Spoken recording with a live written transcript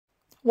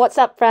What's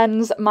up,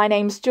 friends? My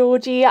name's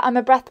Georgie. I'm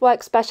a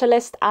breathwork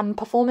specialist and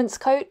performance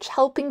coach,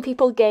 helping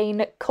people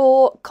gain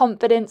core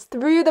confidence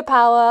through the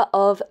power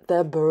of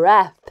the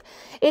breath.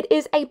 It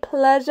is a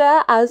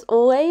pleasure, as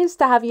always,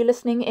 to have you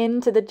listening in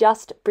to the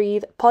Just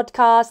Breathe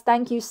podcast.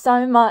 Thank you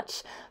so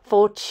much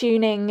for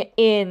tuning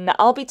in.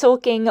 I'll be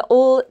talking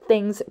all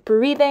things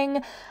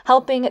breathing,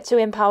 helping to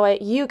empower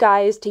you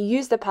guys to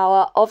use the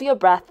power of your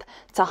breath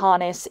to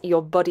harness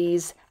your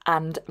bodies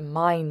and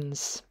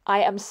minds.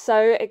 I am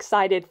so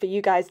excited for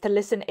you guys to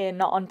listen in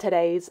on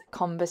today's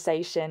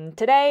conversation.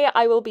 Today,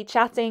 I will be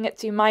chatting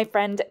to my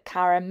friend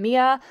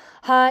Kara-Mia.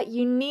 Her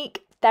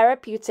unique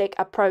therapeutic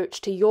approach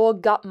to your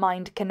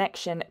gut-mind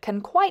connection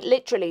can quite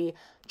literally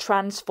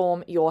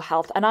transform your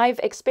health, and I've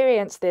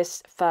experienced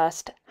this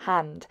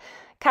firsthand.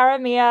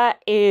 Kara-Mia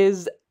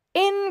is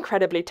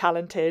incredibly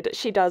talented.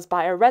 She does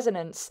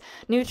bioresonance,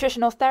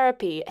 nutritional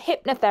therapy,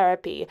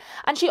 hypnotherapy,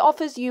 and she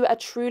offers you a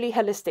truly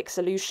holistic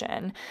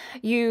solution.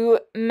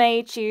 You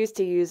may choose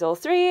to use all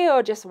three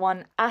or just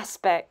one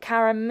aspect.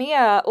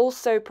 Kara-Mia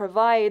also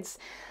provides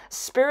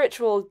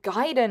spiritual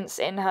guidance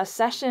in her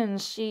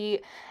sessions. She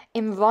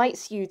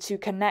invites you to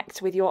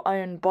connect with your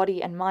own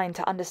body and mind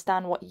to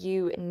understand what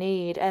you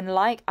need. And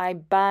like I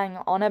bang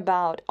on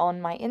about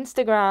on my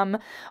Instagram,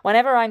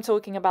 whenever I'm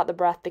talking about the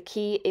breath, the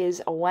key is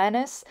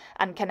awareness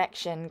and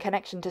connection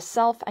to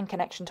self and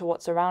connection to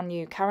what's around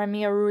you.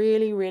 Kara-Mia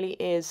really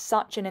is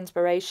such an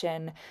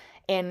inspiration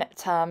in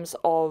terms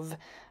of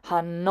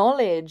her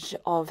knowledge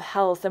of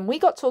health. And we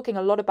got talking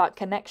a lot about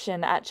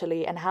connection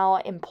actually, and how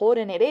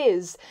important it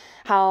is,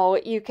 how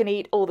you can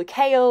eat all the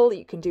kale,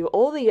 you can do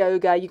all the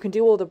yoga, you can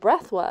do all the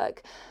breath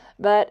work,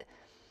 but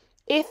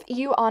if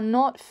you are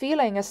not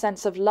feeling a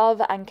sense of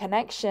love and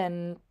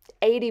connection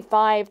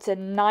 85 to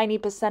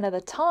 90% of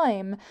the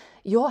time,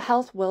 your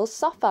health will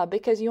suffer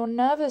because your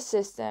nervous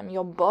system,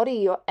 your body,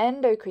 your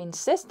endocrine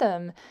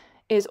system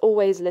is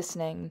always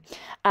listening.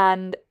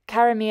 And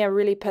Kara-Mia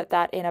really put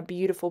that in a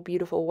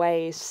beautiful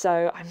way.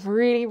 So I'm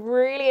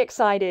really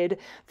excited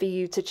for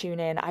you to tune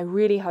in. I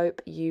really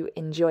hope you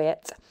enjoy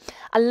it.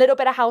 A little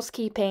bit of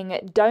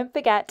housekeeping. Don't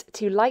forget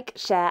to like,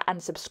 share,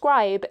 and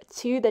subscribe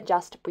to the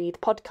Just Breathe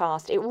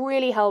podcast. It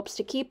really helps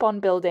to keep on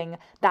building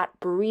that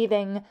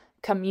breathing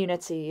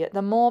community.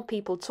 The more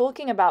people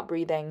talking about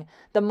breathing,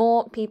 the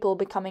more people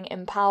becoming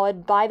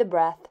empowered by the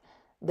breath,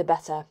 the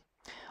better.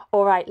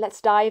 All right,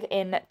 let's dive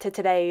into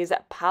today's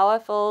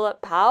powerful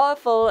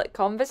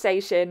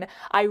conversation.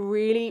 I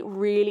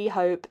really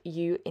hope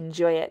you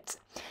enjoy it.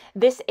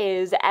 This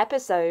is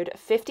episode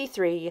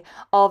 53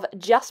 of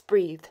Just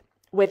Breathe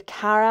with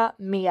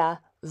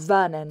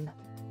Kara-Mia-Vernon.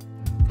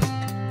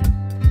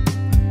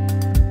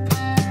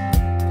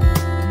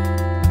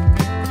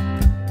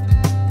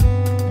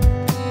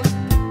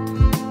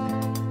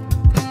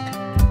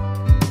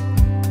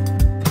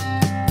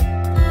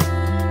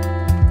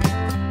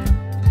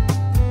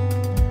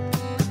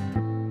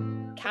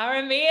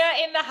 Kara-Mia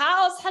in the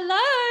house. Hello.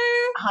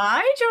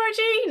 Hi,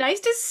 Georgie. Nice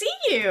to see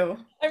you.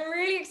 I'm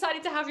really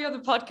excited to have you on the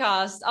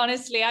podcast.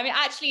 Honestly, I mean,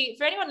 actually,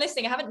 for anyone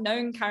listening, I haven't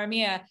known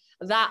Kara-Mia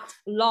that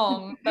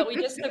long, but we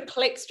just sort of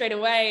clicked straight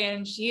away,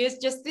 and she is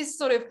just this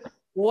sort of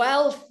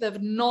wealth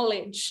of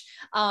knowledge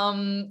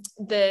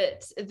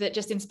that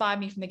just inspired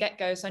me from the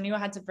get-go. So I knew I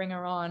had to bring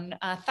her on.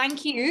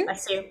 Thank you.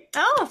 Bless you.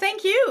 Oh,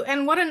 thank you.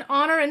 And what an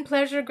honor and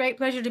pleasure, great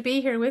pleasure to be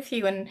here with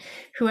you and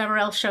whoever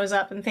else shows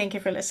up. And thank you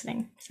for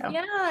listening. So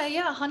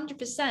yeah,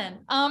 100%.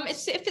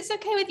 If it's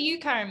okay with you,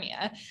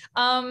 Kara-Mia,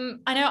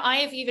 I know I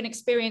have even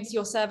experienced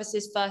your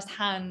services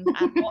firsthand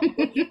and what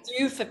you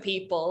do for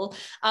people.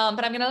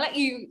 But I'm going to let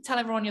you tell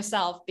everyone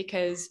yourself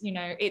because, you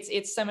know,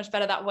 it's so much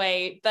better that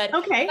way. But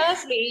okay.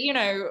 Firstly, you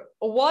know,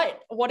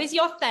 what is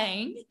your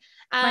thing?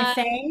 My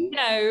thing? You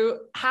know,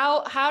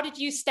 how did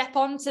you step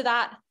onto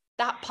that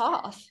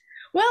path?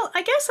 Well,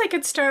 I guess I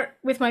could start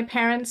with my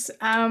parents.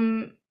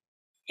 The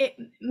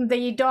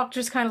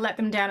doctors kind of let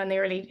them down in the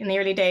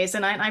early days,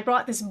 and I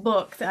brought this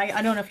book that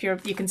I don't know if you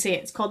can see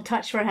it. It's called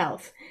Touch for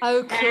Health.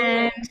 Oh, cool.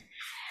 And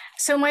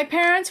so my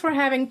parents were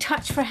having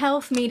Touch for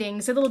Health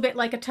meetings, a little bit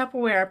like a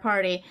Tupperware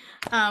party,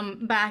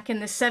 back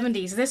in the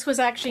 70s. This was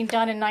actually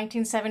done in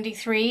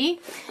 1973.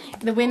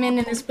 The women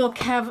in this book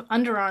have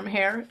underarm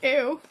hair.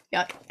 Ew.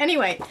 Yuck.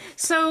 Anyway,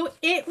 so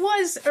it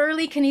was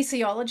early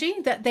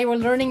kinesiology that they were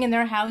learning in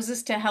their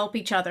houses to help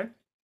each other.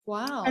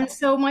 Wow. And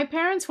so my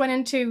parents went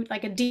into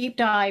like a deep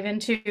dive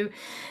into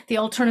the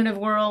alternative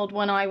world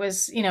when I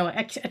was, you know,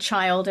 a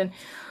child, and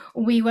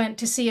we went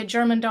to see a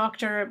German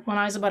doctor when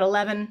I was about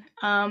 11.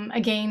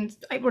 Again,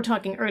 we're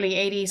talking early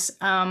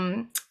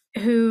 80s,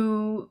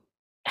 who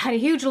had a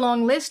huge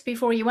long list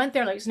before you went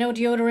there. Like, there's no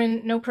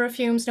deodorant, no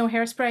perfumes, no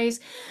hairsprays.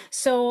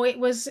 So it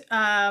was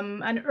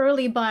an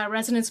early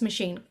bioresonance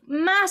machine,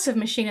 massive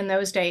machine in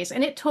those days.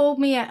 And it told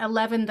me at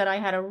 11 that I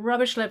had a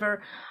rubbish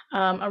liver,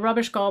 a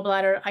rubbish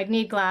gallbladder, I'd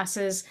need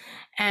glasses,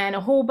 and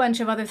a whole bunch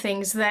of other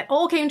things that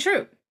all came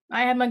true.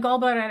 I had my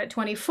gallbladder out at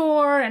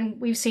 24, and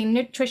we've seen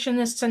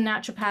nutritionists and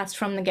naturopaths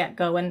from the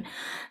get-go. And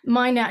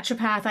my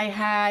naturopath I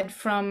had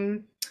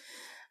from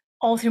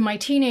all through my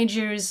teenage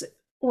years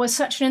was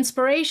such an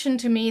inspiration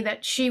to me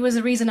that she was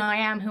the reason I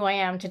am who I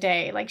am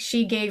today. Like,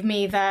 she gave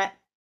me that.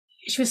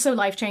 She was so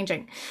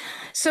life-changing.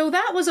 So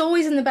that was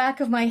always in the back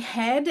of my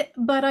head,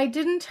 but I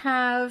didn't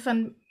have,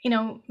 and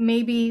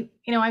maybe,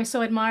 I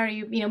so admire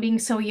you, being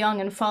so young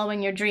and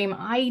following your dream.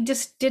 I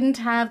just didn't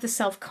have the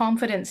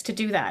self-confidence to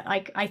do that.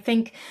 I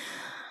think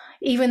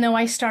even though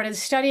I started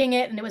studying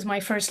it and it was my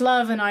first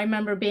love, and I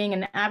remember being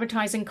in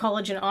advertising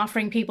college and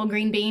offering people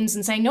green beans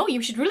and saying, no,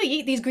 you should really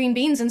eat these green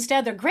beans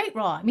instead. They're great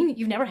raw. I mean,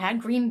 you've never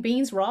had green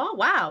beans raw?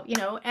 Wow.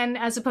 And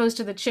as opposed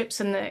to the chips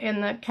in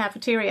the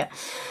cafeteria.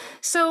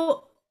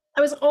 So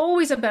I was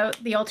always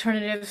about the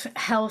alternative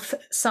health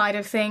side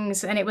of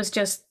things, and it was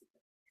just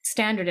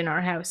standard in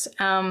our house.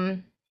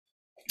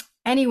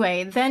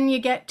 Anyway, then you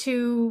get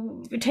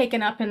to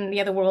taken up in the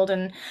other world,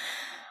 and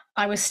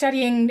I was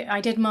studying,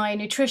 I did my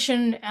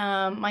nutrition,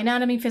 my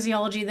anatomy,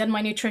 physiology, then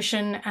my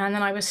nutrition, and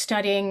then I was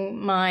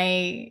studying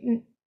my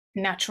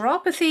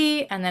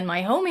naturopathy and then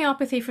my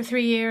homeopathy for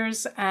 3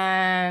 years,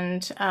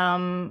 and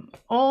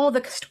all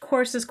the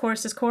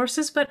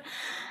courses. But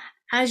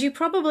as you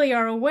probably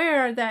are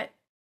aware, that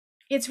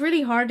it's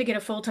really hard to get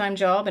a full-time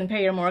job and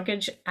pay your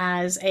mortgage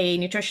as a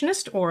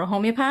nutritionist or a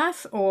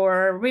homeopath,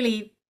 or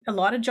really a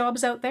lot of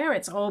jobs out there.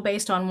 It's all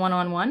based on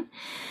one-on-one.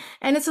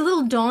 And it's a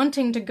little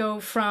daunting to go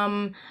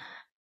from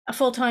a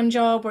full-time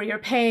job where you're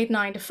paid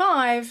 9 to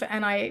 5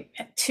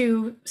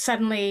 to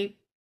suddenly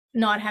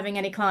not having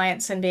any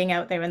clients and being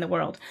out there in the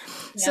world.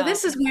 Yeah. So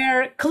this is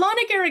where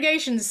colonic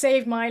irrigation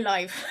saved my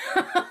life.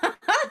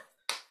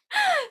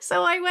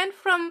 So I went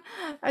from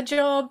a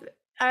job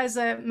as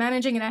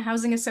managing in a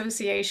housing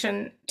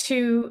association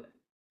to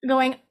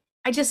going,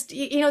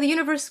 the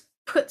universe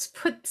puts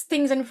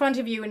things in front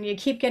of you, and you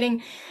keep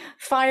getting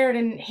fired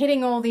and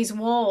hitting all these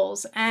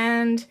walls.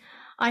 And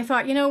I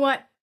thought, you know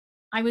what?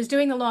 I was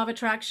doing the law of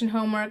attraction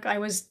homework. I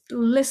was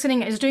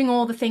listening. I was doing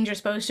all the things you're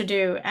supposed to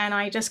do. And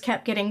I just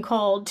kept getting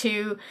called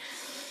to,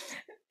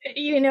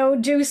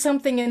 do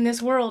something in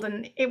this world.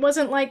 And it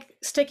wasn't like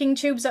sticking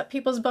tubes up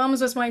people's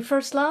bums was my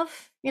first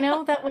love.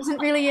 That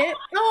wasn't really it.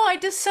 Oh, I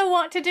just so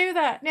want to do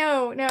that.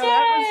 No, Yay,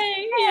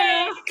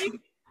 that was,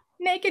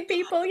 naked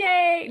people,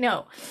 yay.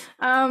 No,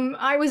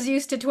 I was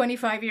used to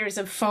 25 years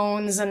of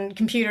phones and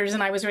computers,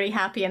 and I was really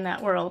happy in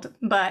that world.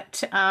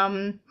 But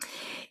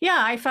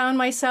I found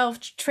myself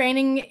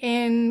training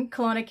in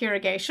colonic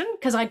irrigation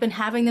because I'd been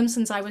having them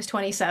since I was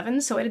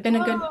 27. So it had been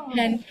a good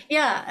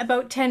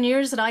about 10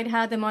 years that I'd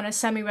had them on a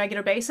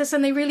semi-regular basis,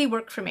 and they really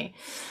worked for me.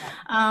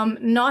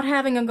 Not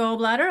having a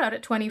gallbladder out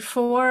at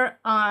 24,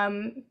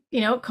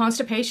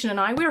 constipation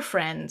and we're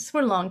friends.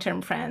 We're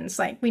long-term friends.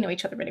 Like, we know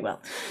each other really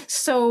well.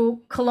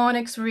 So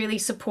colonics really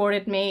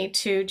supported me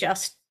to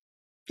just,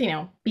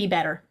 be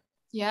better.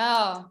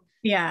 Yeah.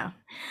 Yeah.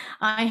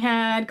 I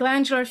had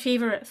glandular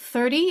fever at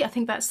 30. I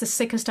think that's the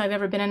sickest I've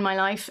ever been in my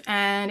life.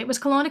 And it was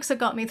colonics that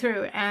got me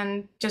through,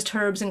 and just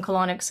herbs and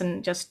colonics,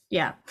 and just,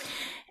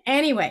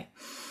 Anyway.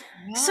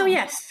 Yeah. So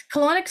yes,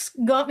 colonics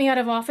got me out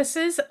of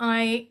offices.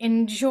 I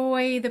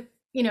enjoy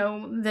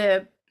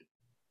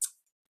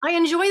I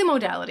enjoy the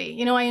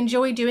modality. I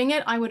enjoy doing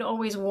it. I would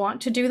always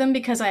want to do them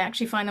because I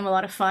actually find them a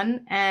lot of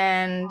fun,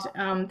 and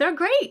they're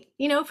great.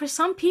 For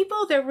some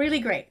people, they're really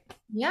great.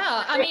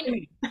 Yeah. I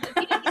mean,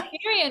 the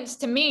experience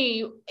to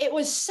me, it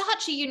was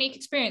such a unique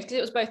experience because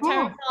it was both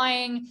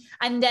terrifying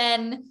and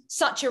then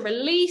such a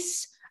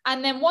release.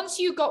 And then once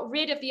you got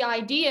rid of the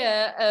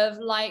idea of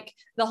like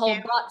the whole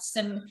butts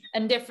and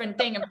different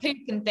thing and poop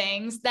and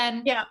things,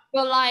 then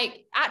you're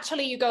like,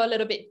 actually you go a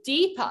little bit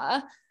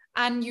deeper,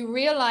 and you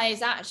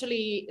realize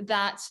actually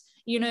that,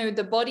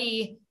 the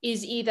body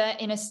is either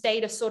in a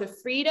state of sort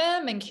of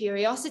freedom and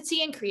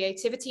curiosity and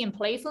creativity and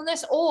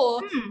playfulness,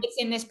 or it's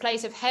in this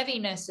place of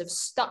heaviness, of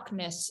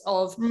stuckness,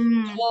 of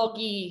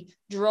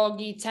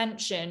droggy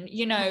tension,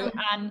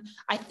 and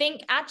I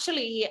think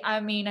actually, I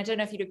mean, I don't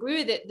know if you'd agree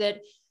with it,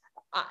 that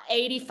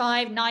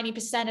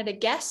 85-90% of the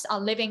guests are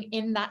living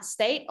in that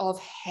state of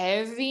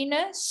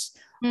heaviness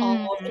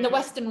in the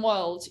Western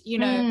world,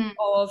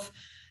 of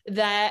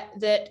that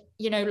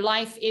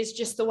life is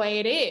just the way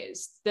it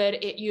is, that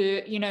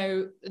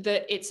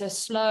that it's a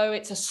slog,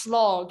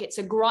 it's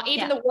a grind.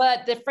 Even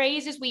the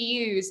phrases we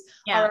use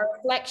are a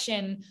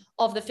reflection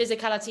of the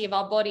physicality of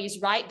our bodies,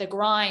 right? The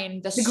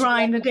grind,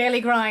 the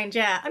daily grind.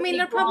 I mean,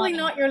 they're probably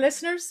not your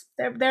listeners.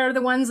 They're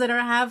the ones that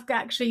have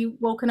actually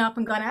woken up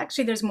and gone,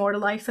 actually there's more to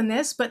life than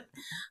this. But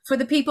for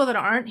the people that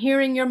aren't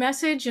hearing your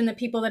message, and the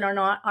people that are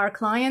not our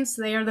clients,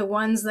 they are the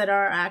ones that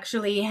are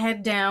actually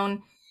head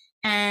down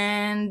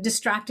and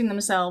distracting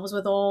themselves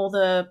with all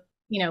the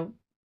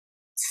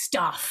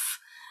stuff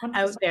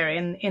out there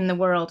in the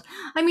world.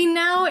 I mean,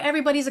 now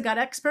everybody's a gut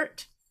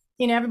expert.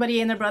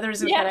 Everybody and their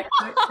brothers is a gut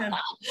expert.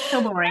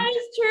 So boring. That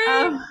is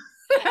true.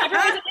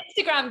 Everybody's an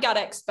Instagram gut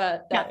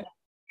expert, though.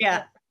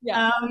 Yeah.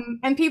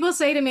 And people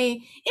say to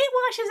me, it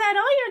washes out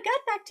all your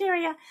gut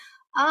bacteria.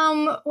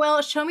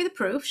 Well, show me the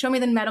proof. Show me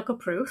the medical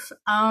proof.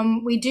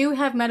 We do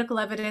have medical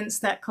evidence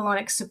that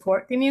colonics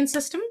support the immune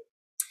system.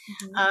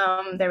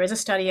 There is a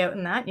study out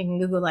in that. You can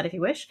Google that if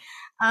you wish.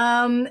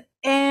 And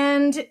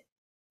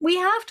we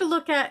have to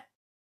look at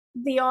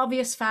the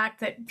obvious fact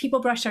that people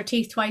brush their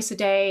teeth twice a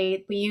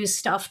day. We use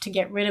stuff to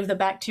get rid of the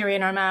bacteria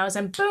in our mouths,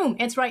 and boom,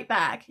 it's right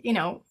back.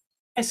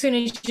 As soon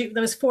as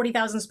those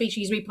 40,000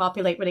 species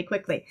repopulate really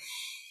quickly.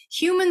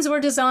 Humans were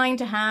designed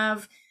to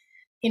have,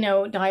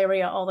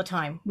 diarrhea all the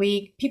time.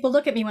 People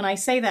look at me when I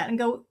say that and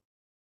go,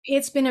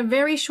 it's been a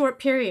very short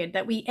period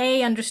that we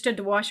understood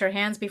to wash our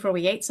hands before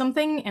we ate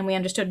something, and we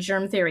understood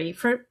germ theory.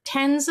 For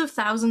tens of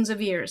thousands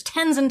of years,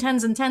 tens and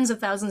tens and tens of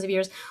thousands of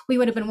years, we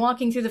would have been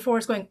walking through the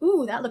forest going,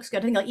 ooh, that looks good.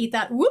 I think I'll eat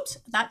that. Whoops,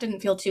 that didn't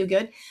feel too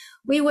good.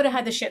 We would have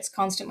had the shits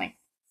constantly.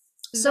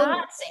 So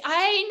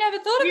I never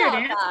thought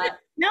about that.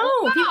 No,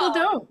 wow. People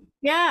don't.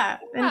 Yeah,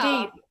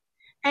 wow. Indeed.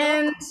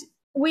 And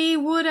we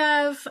would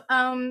have,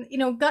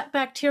 gut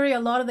bacteria, a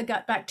lot of the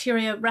gut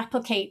bacteria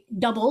replicate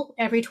double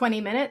every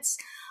 20 minutes.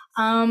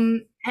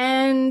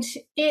 And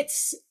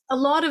it's a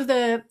lot of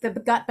the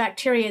gut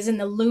bacteria is in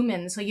the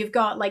lumen. So you've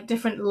got like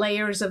different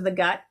layers of the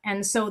gut.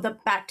 And so the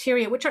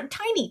bacteria, which are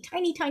tiny,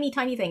 tiny, tiny,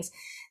 tiny things,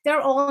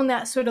 they're all in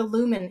that sort of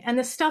lumen. And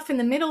the stuff in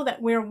the middle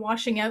that we're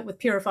washing out with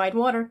purified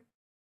water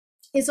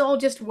is all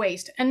just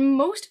waste. And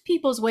most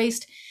people's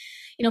waste,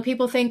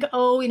 people think,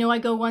 I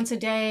go once a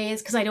day,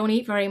 it's because I don't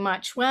eat very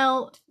much.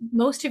 Well,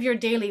 most of your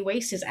daily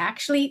waste is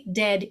actually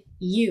dead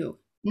you,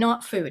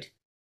 not food.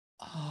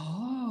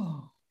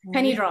 Oh.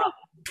 Penny drop.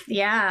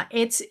 Yeah,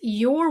 it's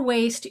your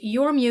waste,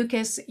 your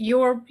mucus, a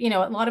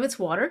lot of it's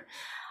water.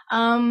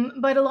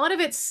 But a lot of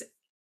it's,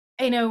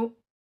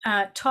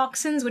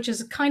 toxins, which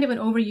is kind of an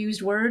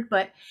overused word.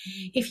 But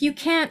if you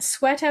can't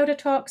sweat out a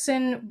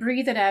toxin,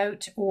 breathe it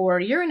out, or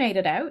urinate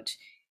it out,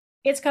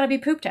 it's got to be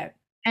pooped out.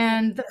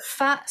 And the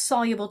fat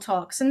soluble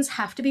toxins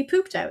have to be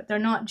pooped out. They're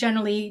not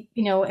generally,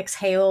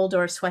 exhaled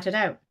or sweated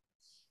out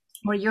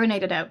or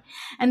urinated out.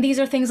 And these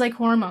are things like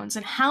hormones.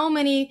 And how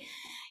many,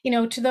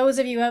 to those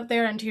of you out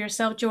there and to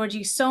yourself,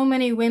 Georgie, so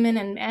many women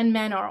and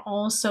men are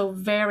also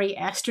very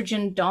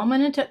estrogen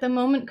dominant at the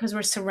moment because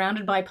we're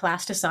surrounded by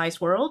plasticized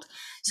world.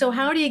 So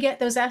how do you get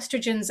those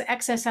estrogens,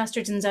 excess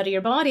estrogens out of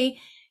your body?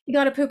 You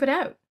got to poop it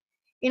out.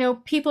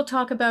 People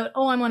talk about,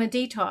 I'm on a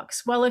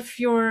detox. Well, if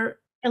your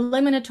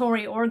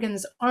eliminatory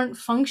organs aren't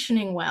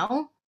functioning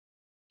well,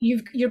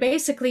 you're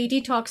basically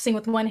detoxing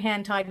with one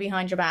hand tied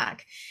behind your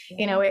back.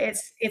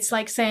 It's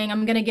like saying,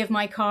 I'm going to give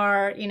my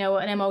car,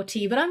 an MOT,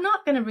 but I'm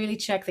not going to really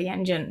check the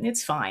engine.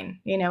 It's fine.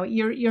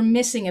 You're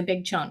missing a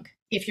big chunk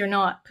if you're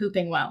not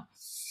pooping well.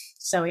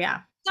 So,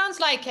 yeah.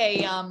 Sounds like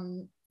a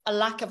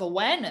lack of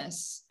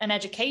awareness and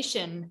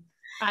education,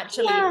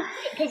 actually.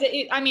 Because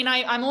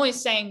I'm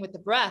always saying with the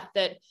breath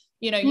that,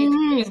 you can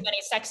do as many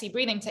sexy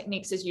breathing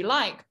techniques as you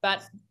like,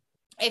 but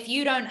if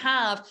you don't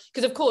have,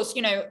 because of course,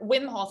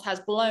 Wim Hof has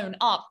blown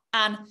up,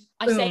 and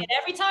I say it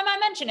every time I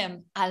mention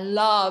him. I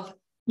love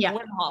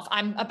Wim Hof.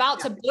 I'm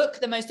about to book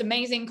the most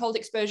amazing cold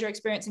exposure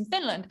experience in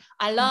Finland.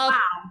 I love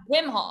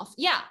Wim Hof.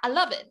 Yeah, I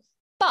love it.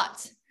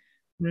 But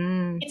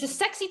it's a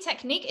sexy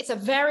technique. It's a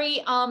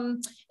very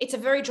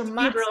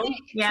dramatic,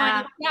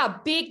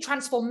 big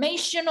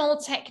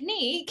transformational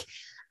technique,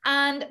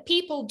 and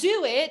people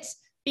do it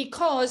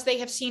because they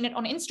have seen it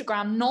on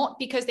Instagram, not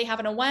because they have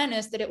an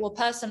awareness that it will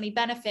personally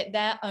benefit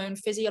their own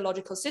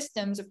physiological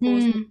systems, of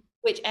course,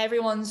 which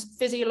everyone's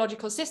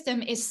physiological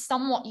system is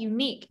somewhat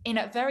unique in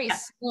a very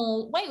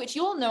small way, which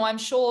you all know, I'm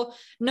sure,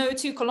 no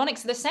two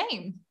colonics are the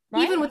same,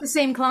 right? Even with the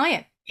same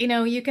client.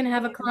 You can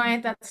have a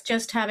client that's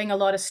just having a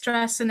lot of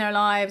stress in their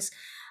lives.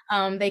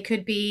 They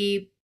could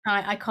be,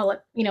 I call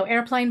it,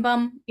 airplane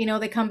bum.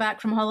 They come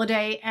back from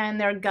holiday and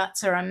their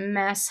guts are a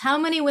mess. How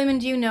many women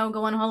do you know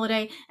go on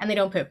holiday and they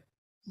don't poop?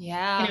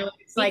 Yeah.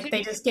 It's like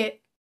they just get,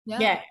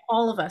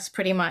 all of us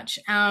pretty much.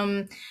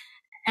 And,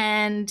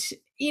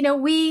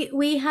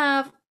 we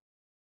have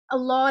a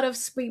lot of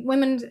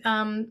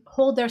women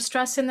hold their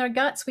stress in their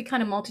guts. We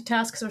kind of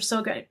multitask because we're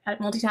so good at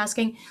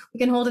multitasking. We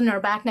can hold in our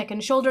back, neck,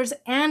 and shoulders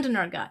and in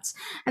our guts.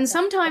 And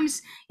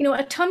sometimes,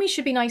 a tummy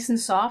should be nice and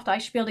soft. I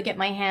should be able to get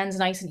my hands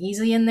nice and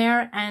easily in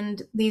there.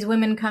 And these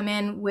women come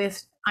in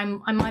with, I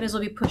might as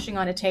well be pushing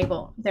on a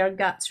table. Their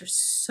guts are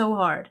so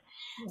hard.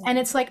 And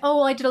it's like,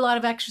 I did a lot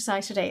of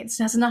exercise today. It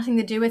has nothing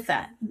to do with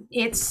that.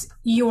 It's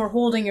you're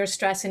holding your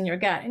stress in your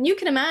gut. And you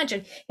can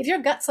imagine if your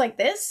gut's like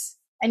this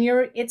and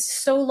it's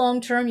so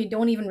long-term, you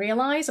don't even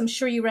realize, I'm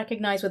sure you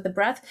recognize with the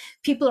breath,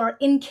 people are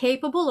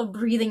incapable of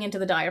breathing into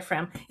the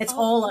diaphragm. It's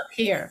all up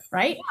here,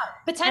 right?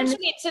 Yeah.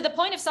 Potentially to the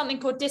point of something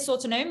called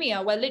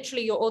dysautonomia, where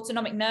literally your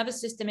autonomic nervous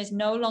system is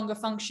no longer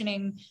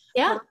functioning.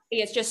 Correctly.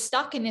 It's just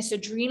stuck in this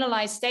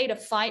adrenalized state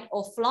of fight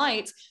or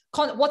flight.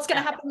 What's going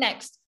to happen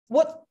next?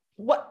 What?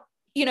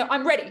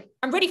 I'm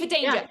ready for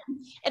danger.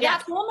 And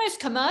that's almost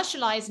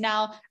commercialized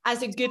now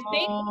as a good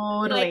thing.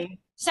 Totally.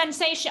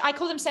 Sensation, I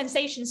call them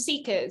sensation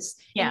seekers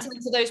in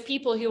terms of those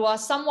people who are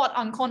somewhat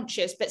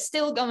unconscious, but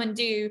still go and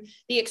do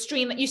the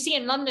extreme. You see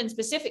in London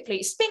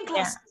specifically, spin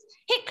classes,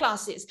 HIIT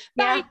classes,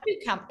 Barry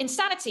Boot Camp,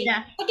 Insanity.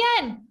 Yeah.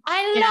 Again,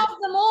 I love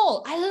them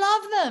all. I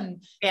love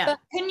them. Yeah. But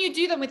can you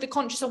do them with the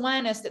conscious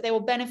awareness that they will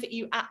benefit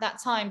you at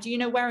that time? Do you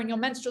know where in your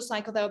menstrual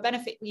cycle they will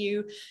benefit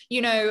you?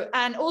 You know,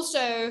 and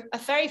also a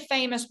very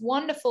famous,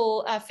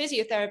 wonderful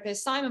physiotherapist,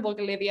 Simon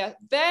Bolivia,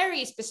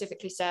 very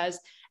specifically says,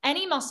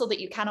 any muscle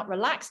that you cannot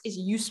relax is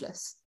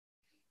useless.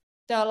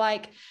 They're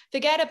like,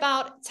 forget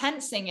about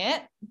tensing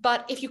it,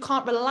 but if you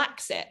can't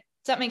relax it,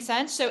 does that make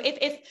sense? So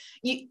if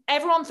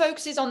everyone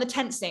focuses on the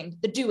tensing,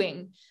 the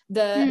doing,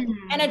 the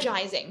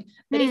energizing,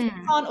 but if you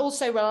can't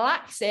also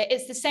relax it,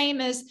 it's the same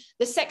as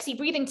the sexy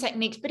breathing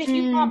techniques. But if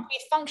you can't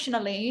breathe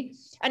functionally,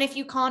 and if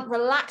you can't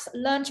relax,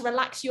 learn to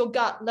relax your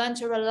gut, learn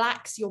to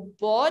relax your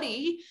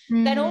body,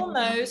 then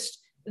almost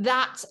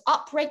that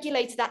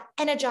upregulator, that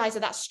energizer,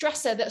 that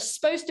stressor that's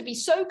supposed to be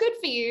so good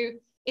for you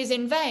is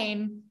in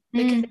vain,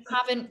 because you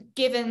haven't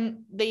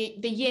given the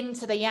yin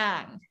to the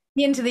yang.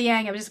 Yin to the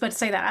yang. I was just about to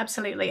say that.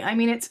 Absolutely. I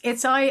mean,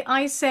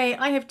 I say,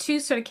 I have two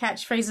sort of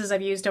catchphrases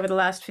I've used over the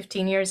last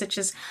 15 years, which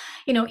is,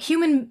 you know,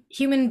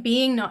 human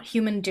being, not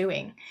human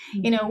doing,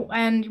 you know,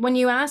 and when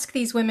you ask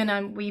these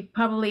women, we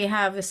probably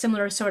have a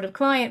similar sort of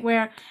client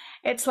where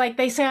it's like,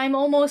 they say,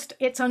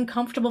 it's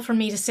uncomfortable for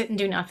me to sit and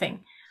do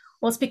nothing.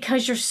 Well, it's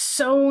because you're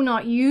so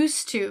not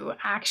used to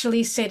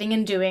actually sitting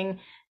and doing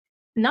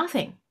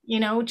nothing. You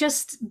know,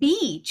 just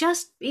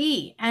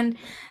be. And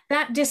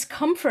that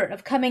discomfort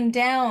of coming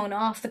down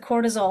off the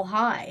cortisol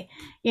high,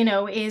 you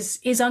know, is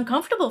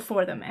uncomfortable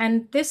for them.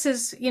 And this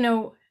is, you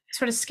know,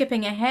 sort of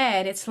skipping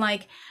ahead. It's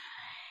like,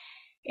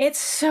 it's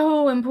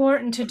so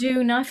important to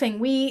do nothing.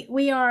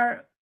 We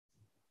are,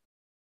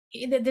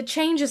 the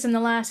changes in the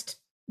last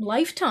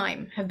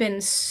lifetime have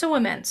been so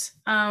immense.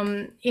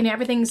 You know,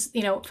 everything's,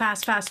 you know,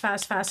 fast.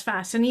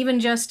 And even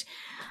just,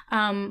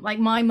 like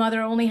my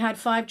mother only had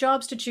 5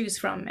 jobs to choose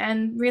from.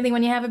 And really,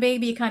 when you have a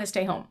baby, you kind of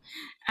stay home.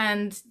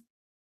 And,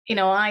 you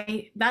know,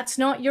 that's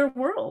not your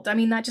world. I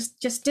mean, that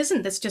just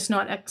isn't. That's just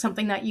not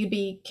something that you'd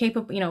be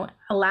capable, you know,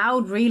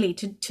 allowed really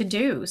to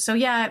do. So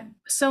yeah,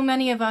 so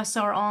many of us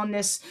are on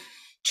this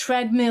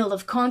treadmill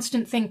of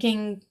constant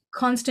thinking,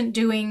 constant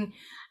doing.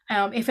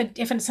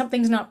 If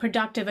something's not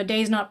productive, a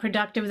day's not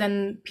productive,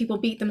 then people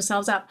beat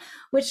themselves up,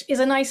 which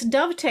is a nice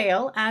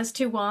dovetail as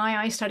to why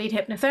I studied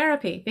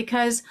hypnotherapy,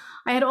 because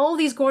I had all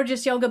these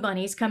gorgeous yoga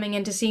bunnies coming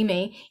in to see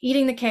me,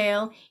 eating the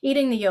kale,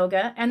 eating the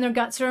yoga, and their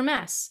guts are a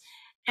mess.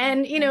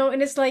 And, you know,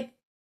 and it's like,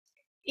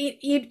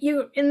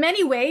 you in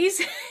many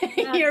ways,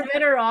 you're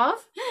better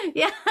off.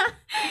 Yeah.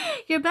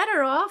 You're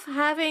better off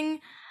having,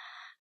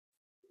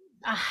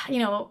 you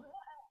know,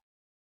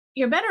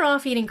 you're better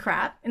off eating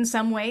crap in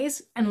some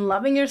ways and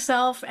loving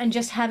yourself and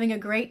just having a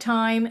great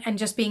time and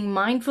just being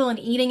mindful and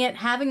eating it,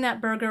 having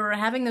that burger or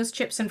having those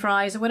chips and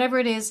fries or whatever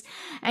it is,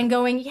 and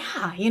going,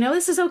 yeah, you know,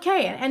 this is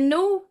okay. And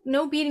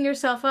no beating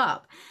yourself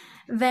up,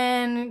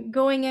 than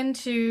going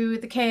into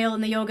the kale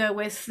and the yoga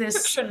with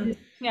this.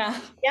 Yeah.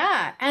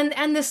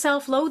 And the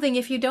self-loathing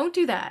if you don't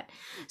do that.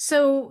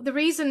 So the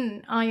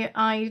reason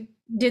I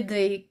did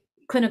the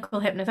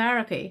clinical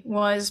hypnotherapy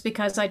was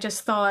because I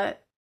just thought,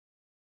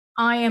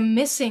 I am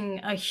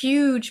missing a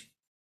huge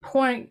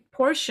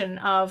portion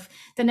of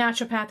the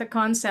naturopathic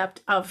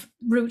concept of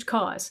root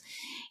cause.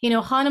 You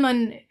know,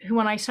 Hahnemann, who,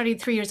 when I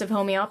studied 3 years of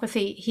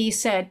homeopathy, he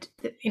said,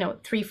 you know,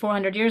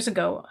 300-400 years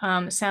ago,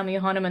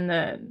 Samuel Hahnemann,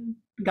 the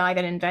guy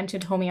that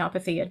invented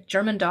homeopathy, a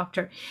German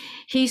doctor,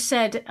 he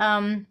said,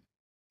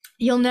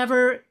 you'll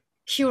never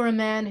cure a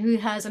man who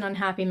has an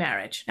unhappy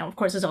marriage. Now, of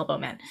course, it's all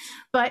about men.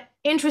 But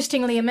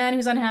interestingly, a man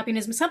who's unhappy,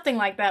 something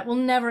like that, will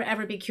never,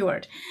 ever be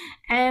cured.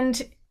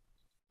 And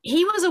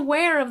he was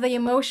aware of the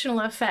emotional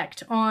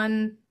effect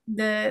on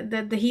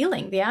the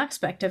healing, the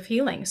aspect of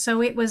healing.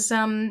 So it was,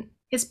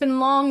 it's been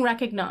long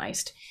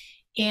recognized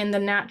in the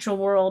natural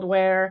world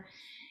where,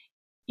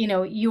 you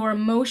know, your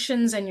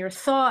emotions and your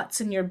thoughts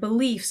and your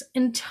beliefs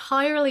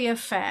entirely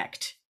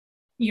affect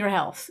your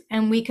health.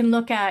 And we can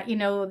look at, you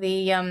know,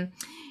 the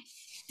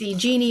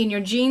Genie in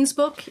Your Genes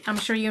book. I'm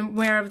sure you're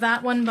aware of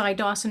that one by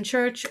Dawson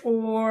Church,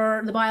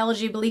 or The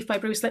Biology of Belief by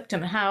Bruce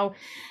Lipton, how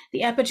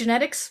the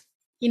epigenetics,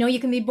 you know,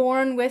 you can be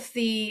born with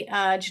the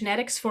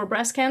genetics for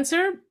breast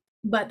cancer,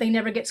 but they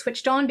never get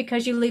switched on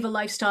because you live a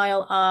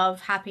lifestyle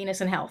of happiness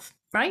and health,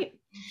 right?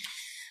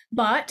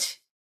 But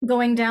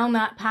going down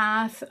that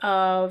path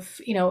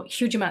of, you know,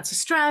 huge amounts of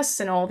stress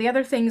and all the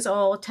other things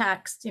all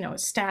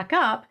stack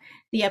up,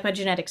 the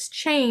epigenetics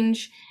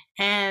change,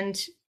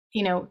 and,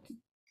 you know,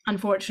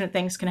 unfortunate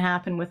things can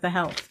happen with the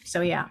health.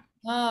 So yeah.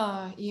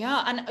 Oh,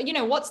 yeah. And, you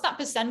know, what's that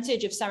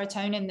percentage of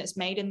serotonin that's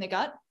made in the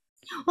gut?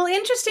 Well,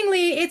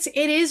 interestingly, it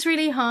is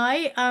really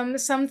high.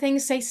 Some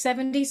things say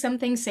 70, some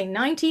things say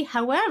 90.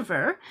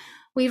 However,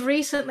 we've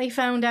recently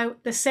found out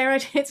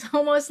it's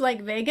almost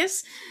like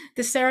Vegas.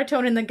 The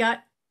serotonin in the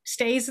gut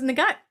stays in the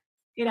gut.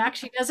 It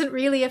actually doesn't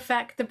really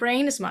affect the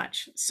brain as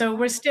much. So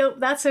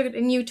that's a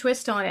new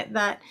twist on it,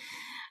 that,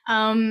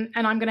 and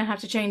I'm going to have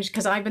to change,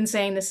 because I've been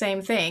saying the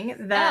same thing,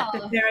 that the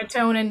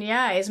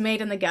serotonin, is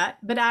made in the gut,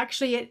 but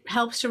actually it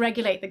helps to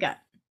regulate the gut.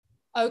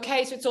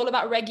 Okay, so it's all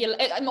about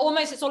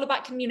it's all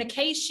about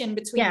communication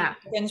between the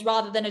organs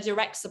rather than a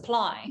direct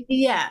supply.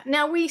 Yeah.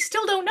 Now we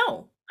still don't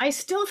know. I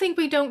still think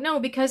we don't know,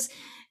 because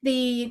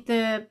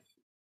the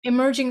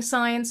emerging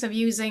science of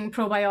using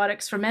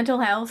probiotics for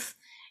mental health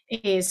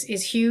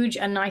is huge,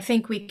 and I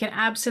think we can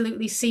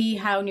absolutely see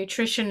how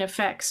nutrition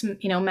affects,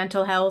 you know,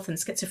 mental health and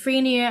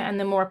schizophrenia and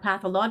the more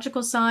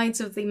pathological sides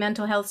of the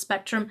mental health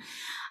spectrum.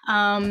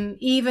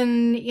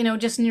 Even, you know,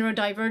 just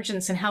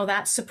neurodivergence and how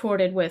that's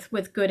supported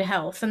with good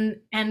health,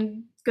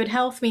 and good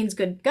health means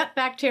good gut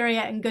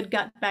bacteria, and good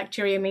gut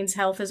bacteria means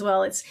health as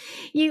well. It's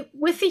you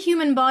with the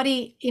human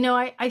body, you know,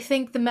 I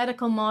think the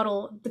medical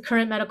model, the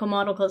current medical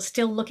model, is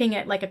still looking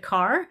at like a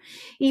car.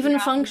 Even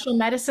functional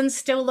medicine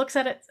still looks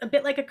at it a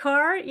bit like a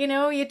car. You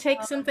know, you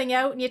take something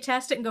out and you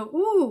test it and go,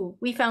 ooh,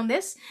 we found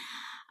this.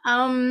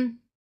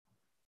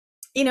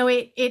 You know,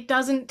 it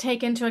doesn't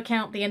take into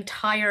account the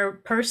entire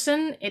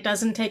person. It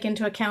doesn't take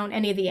into account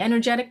any of the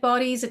energetic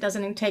bodies. It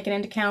doesn't take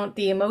into account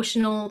the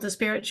emotional, the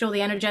spiritual,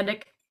 the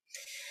energetic.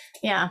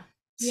 Yeah.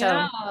 So.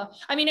 Yeah.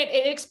 I mean,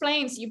 it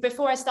explains you.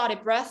 Before I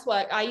started breath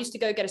work, I used to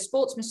go get a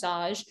sports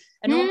massage,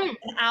 and almost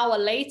an hour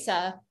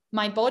later,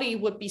 my body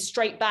would be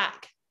straight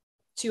back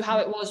to how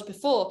it was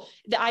before.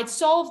 That I'd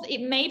solved it.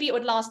 Maybe it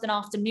would last an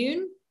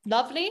afternoon.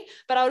 Lovely.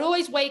 But I would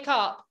always wake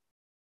up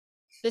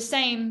the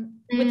same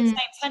with the same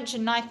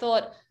tension. And I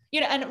thought,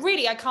 you know, and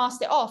really I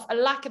cast it off. A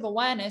lack of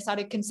awareness.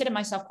 I'd consider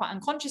myself quite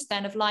unconscious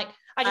then, of like,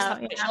 I just have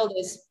tight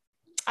shoulders.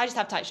 I just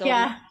have tight shoulders.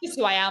 Yeah. This is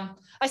who I am.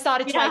 I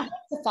started to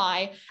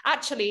identify.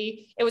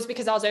 Actually, it was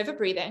because I was over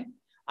breathing.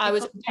 I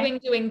was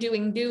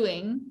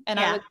doing, and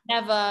I was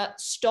never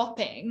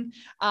stopping.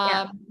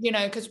 You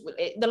know, because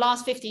the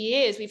last 50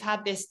 years we've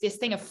had this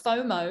thing of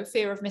FOMO,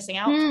 fear of missing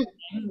out,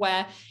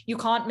 where you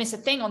can't miss a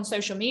thing on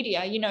social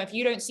media. You know, if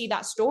you don't see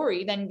that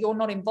story, then you're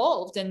not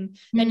involved, and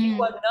then you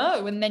won't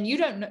know, and then you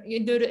don't know.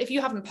 If you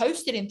haven't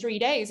posted in 3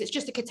 days, it's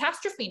just a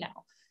catastrophe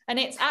now. And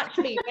it's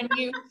actually when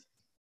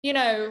you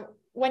know,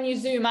 when you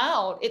zoom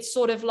out, it's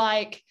sort of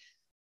like,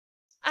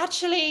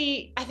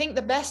 actually, I think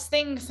the best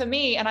thing for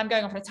me, and I'm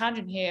going off on a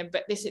tangent here,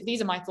 but these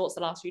are my thoughts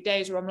the last few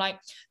days, where I'm like,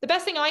 the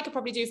best thing I could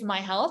probably do for my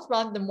health,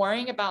 rather than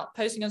worrying about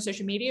posting on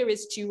social media,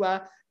 is to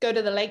go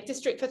to the Lake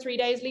District for 3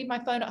 days, leave my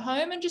phone at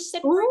home, and just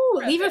sit.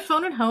 Ooh, leave your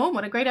phone at home.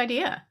 What a great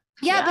idea.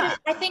 Yeah,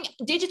 but I think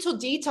digital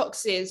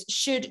detoxes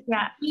should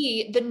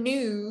be the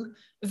new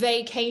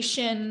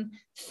vacation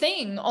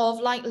thing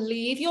of like,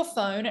 leave your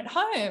phone at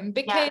home,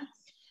 because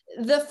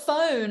the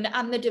phone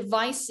and the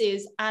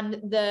devices and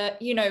the,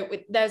 you know,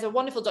 there's a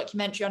wonderful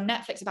documentary on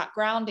Netflix about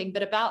grounding,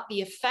 but about the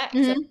effect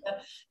of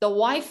the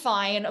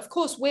Wi-Fi. And of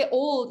course, we're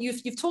all,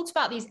 you've talked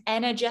about these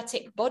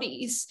energetic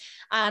bodies,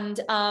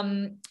 and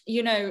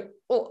you know,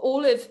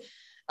 all of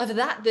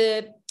that,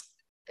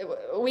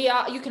 we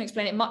are, you can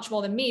explain it much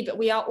more than me, but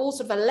we are all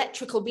sort of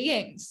electrical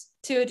beings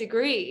to a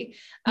degree.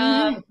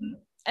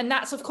 And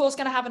that's, of course,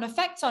 going to have an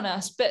effect on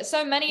us. But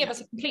so many of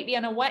us are completely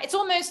unaware. It's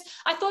almost,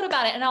 I thought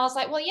about it and I was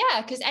like, well, yeah,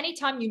 because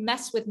anytime you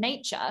mess with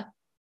nature,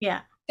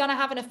 it's going to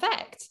have an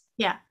effect.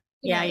 Yeah.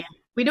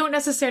 We don't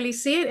necessarily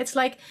see it. It's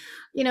like,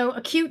 you know,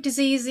 acute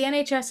disease. The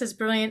NHS is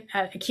brilliant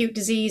at acute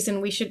disease,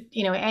 and we should,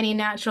 you know, any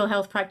natural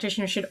health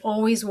practitioner should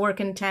always work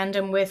in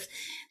tandem with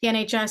the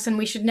NHS, and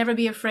we should never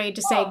be afraid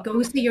to say,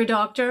 go see your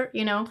doctor,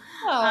 you know.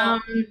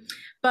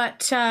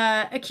 But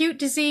acute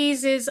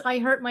disease is, I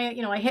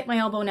hit my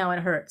elbow, now it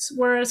hurts.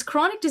 Whereas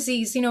chronic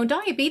disease, you know,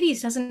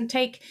 diabetes doesn't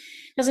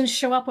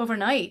show up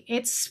overnight.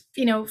 It's,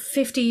 you know,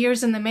 50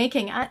 years in the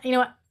making. You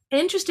know, an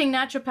interesting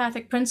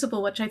naturopathic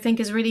principle, which I think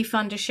is really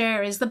fun to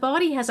share, is the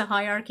body has a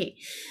hierarchy.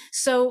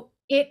 So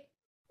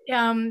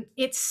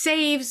it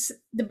saves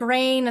the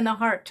brain and the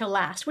heart to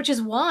last, which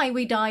is why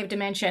we die of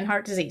dementia and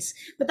heart disease.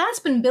 But that's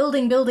been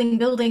building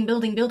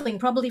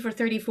probably for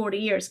 30, 40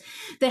 years.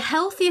 The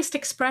healthiest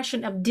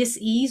expression of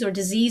dis-ease or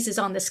disease is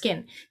on the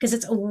skin, because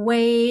it's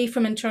away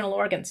from internal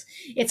organs.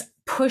 It's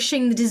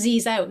pushing the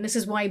disease out. And this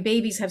is why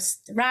babies have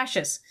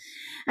rashes.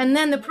 And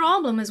then the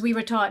problem, as we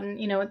were taught in,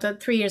 you know, the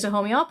 3 years of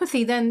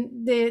homeopathy,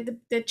 then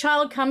the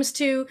child comes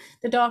to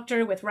the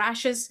doctor with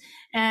rashes,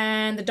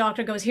 and the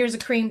doctor goes, here's a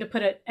cream to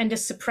put it, and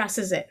just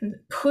suppresses it and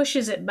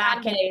pushes it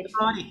back into the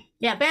body.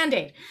 Yeah,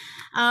 Band-Aid.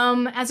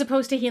 As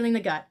opposed to healing the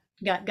gut.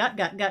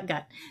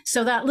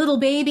 So that little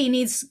baby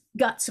needs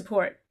gut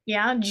support.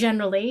 Yeah,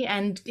 generally.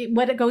 And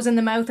what goes in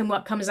the mouth and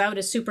what comes out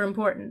is super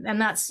important.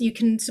 And you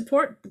can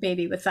support the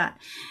baby with that.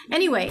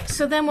 Anyway,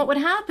 so then what would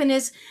happen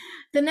is,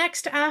 the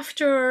next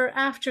after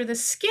the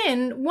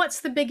skin, what's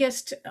the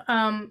biggest?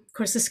 Of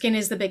course, the skin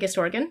is the biggest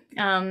organ.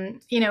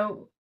 You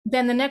know,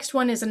 then the next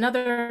one is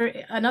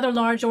another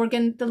large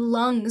organ. The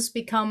lungs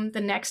become the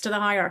next to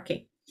the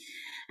hierarchy,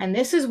 and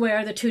this is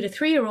where the 2 to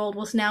 3 year old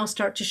will now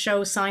start to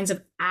show signs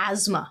of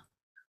asthma.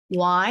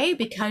 Why?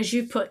 Because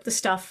you put the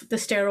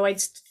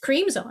steroids,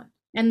 creams on,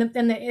 and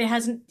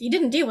you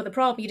didn't deal with the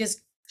problem. You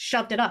just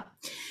shoved it up.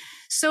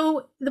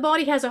 So the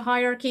body has a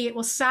hierarchy. It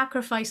will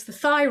sacrifice the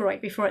thyroid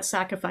before it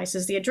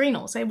sacrifices the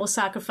adrenals. It will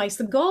sacrifice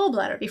the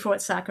gallbladder before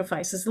it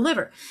sacrifices the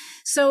liver.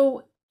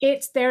 So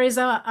there is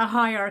a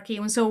hierarchy.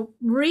 And so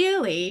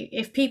really,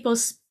 if people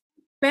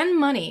spend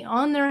money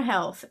on their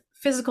health,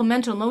 physical,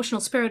 mental,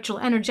 emotional, spiritual,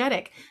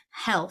 energetic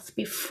health,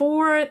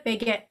 before they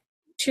get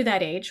to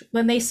that age,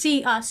 when they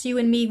see us, you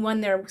and me,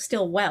 when they're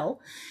still well,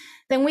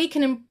 then we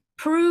can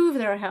improve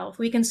their health.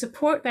 We can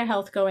support their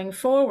health going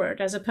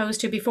forward, as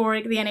opposed to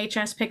before the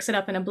NHS picks it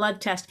up in a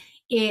blood test.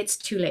 It's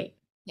too late.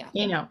 Yeah.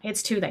 You know,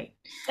 it's too late.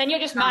 Then you're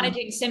just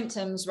managing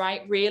symptoms,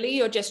 right? Really,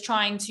 you're just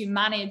trying to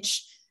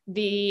manage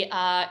the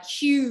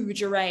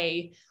huge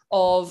array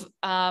of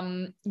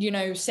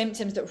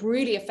symptoms that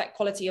really affect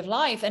quality of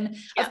life. And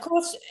of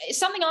course,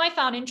 something I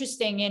found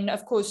interesting in,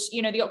 of course,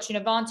 the Oxygen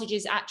Advantage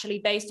is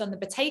actually based on the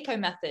Buteyko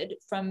method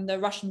from the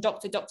Russian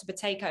doctor, Dr.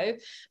 Buteyko,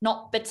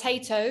 not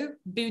potato,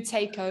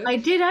 Buteyko. I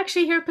did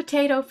actually hear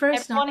potato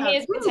first. Everyone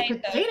hears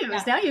potato.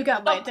 Potatoes. Now you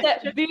got my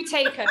attention.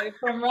 Buteyko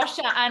from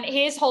Russia, and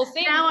his whole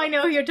thing. Now I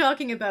know who you're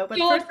talking about, but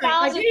first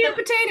I did hear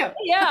potato.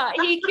 Yeah,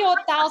 he cured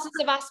thousands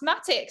of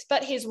asthmatics,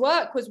 but his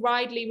work was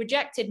widely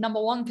rejected.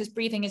 Number one, because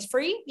breathing is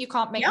free. You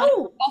can't make money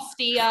off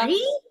the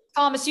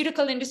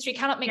pharmaceutical industry,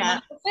 cannot make money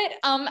off it.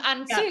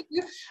 And two,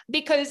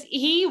 because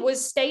he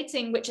was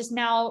stating, which is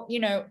now,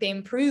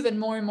 being proven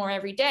more and more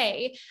every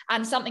day,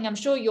 and something I'm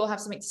sure you'll have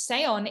something to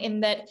say on,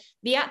 in that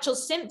the actual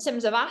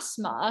symptoms of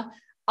asthma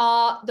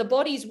are the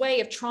body's way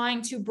of trying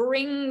to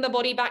bring the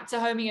body back to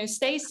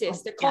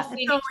homeostasis. The coughing,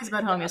 it's always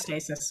about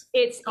homeostasis.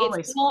 It's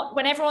not,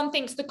 when everyone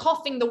thinks the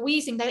coughing, the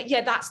wheezing,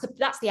 that's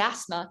the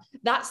asthma,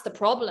 that's the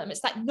problem.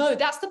 It's like, no,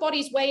 that's the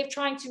body's way of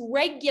trying to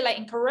regulate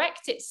and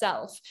correct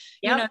itself.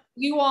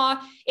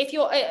 If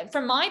you're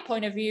from my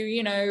point of view,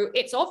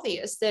 it's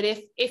obvious that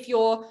if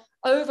you're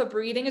over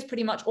breathing, as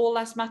pretty much all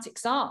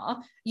asthmatics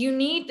are, you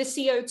need the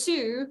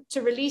CO2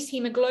 to release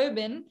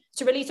hemoglobin,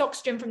 to release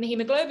oxygen from the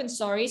hemoglobin,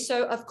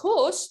 So of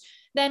course,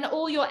 then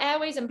all your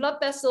airways and blood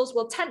vessels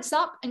will tense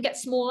up and get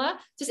smaller.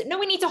 No,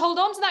 we need to hold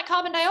on to that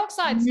carbon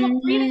dioxide. Stop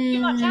breathing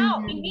too much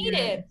out. We need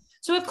it.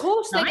 So of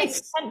course they're going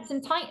to tense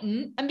and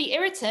tighten and be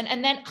irritant,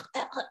 and then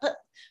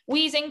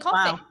wheezing,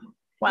 coughing.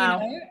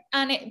 Wow.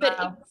 I'm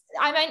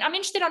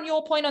interested on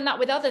your point on that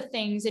with other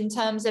things, in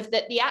terms of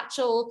that the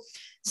actual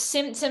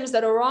symptoms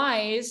that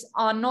arise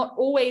are not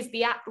always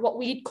what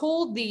we'd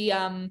call the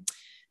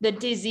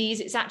disease.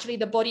 It's actually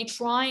the body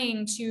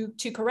trying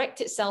to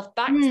correct itself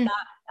back to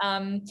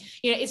that.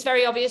 It's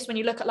very obvious when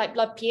you look at like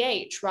blood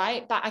pH,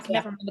 right? But I can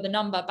never remember the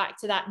number, back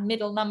to that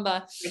middle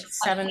number.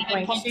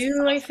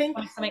 7.2, I think.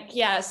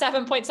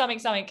 7 point something.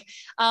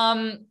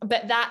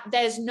 But that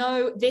there's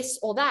no this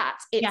or that.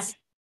 It's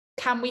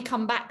can we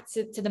come back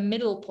to the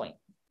middle point?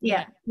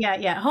 Yeah.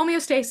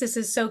 Homeostasis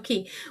is so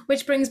key,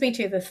 which brings me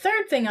to the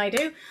third thing I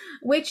do,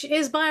 which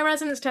is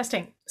bioresonance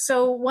testing.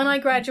 So when I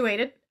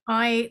graduated,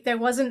 there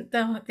wasn't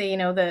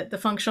the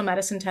functional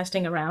medicine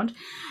testing around.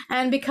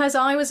 And because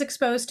I was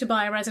exposed to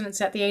bioresonance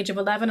at the age of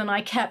 11, and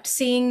I kept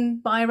seeing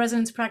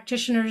bioresonance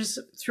practitioners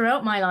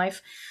throughout my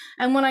life.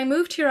 And when I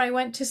moved here, I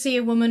went to see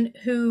a woman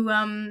who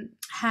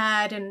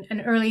had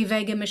an early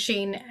Vega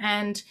machine.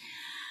 And,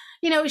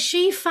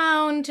 she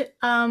found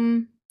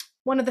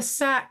one of the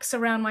sacs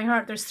around my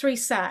heart. There's 3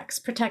 sacs,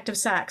 protective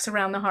sacs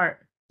around the heart.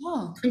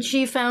 Oh. And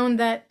she found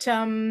that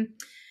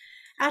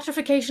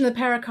atrophication of the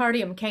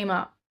pericardium came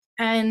up.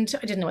 And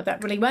I didn't know what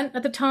that really meant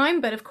at the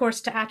time, but of course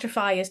to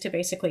atrophy is to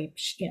basically,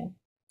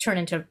 turn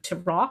into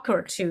rock,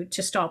 or to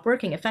stop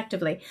working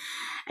effectively.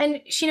 And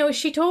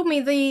she told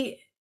me the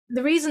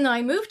reason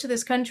I moved to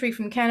this country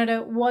from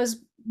Canada was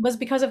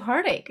because of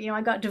heartache.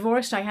 I got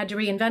divorced. I had to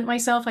reinvent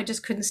myself. I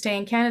just couldn't stay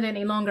in Canada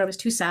any longer. I was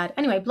too sad.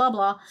 Anyway, blah,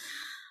 blah.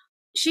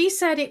 She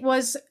said it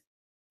was,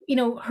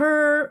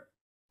 her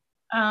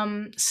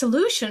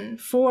solution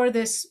for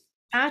this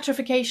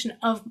atrophication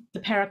of the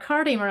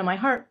pericardium around my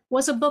heart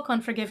was a book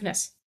on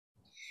forgiveness.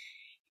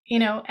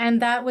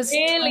 And that was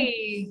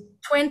really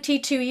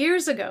 22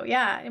 years ago.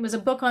 Yeah, it was a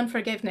book on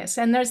forgiveness.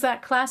 And there's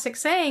that classic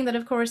saying that,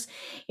 of course,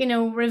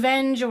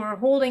 revenge or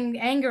holding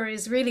anger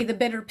is really the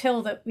bitter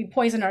pill that we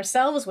poison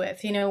ourselves with,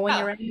 when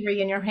you're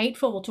angry and you're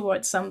hateful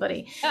towards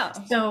somebody. Yeah.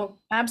 So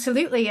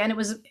absolutely. And it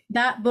was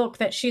that book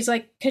that she's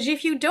like, because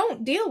if you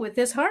don't deal with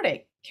this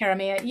heartache,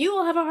 Kara-Mia, you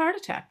will have a heart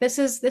attack. This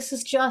is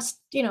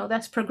just,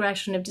 that's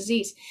progression of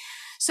disease.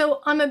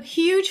 So I'm a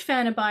huge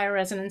fan of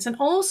bioresonance. And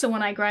also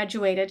when I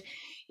graduated,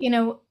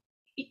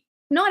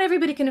 not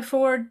everybody can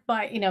afford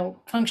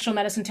functional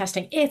medicine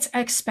testing. It's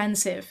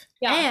expensive.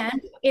 Yeah.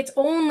 And it's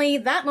only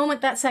that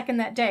moment, that second,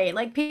 that day.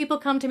 Like, people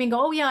come to me and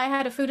go, oh yeah, I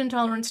had a food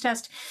intolerance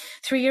test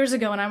 3 years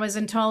ago and I was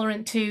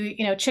intolerant to,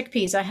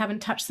 chickpeas. I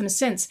haven't touched them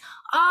since.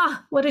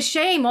 What a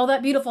shame. All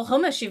that beautiful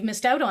hummus you've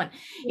missed out on.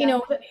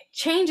 It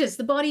changes,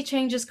 the body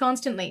changes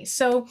constantly.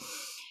 So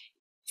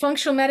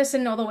functional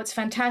medicine, although it's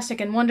fantastic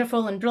and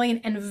wonderful and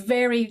brilliant and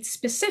very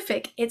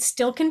specific, it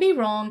still can be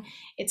wrong.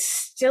 It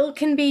still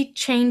can be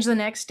changed the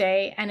next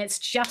day. And it's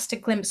just a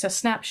glimpse, a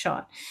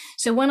snapshot.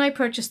 So when I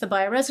purchased the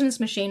bioresonance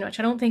machine, which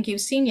I don't think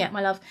you've seen yet, my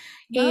love,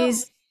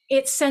 is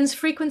it sends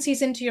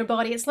frequencies into your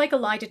body. It's like a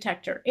lie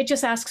detector. It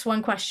just asks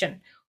one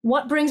question.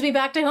 What brings me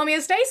back to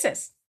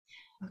homeostasis?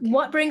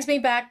 What brings me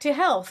back to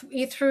health?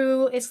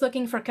 It's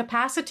looking for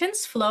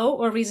capacitance, flow,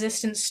 or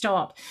resistance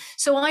stop.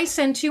 So I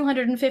send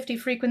 250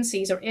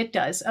 frequencies, or it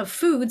does, of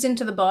foods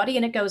into the body,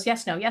 and it goes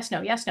yes, no, yes,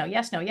 no, yes, no,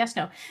 yes, no, yes,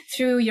 no,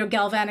 through your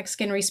galvanic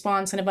skin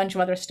response and a bunch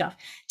of other stuff.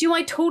 Do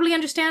I totally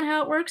understand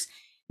how it works?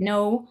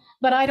 No,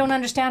 but I don't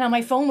understand how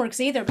my phone works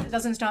either, but it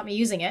doesn't stop me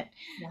using it.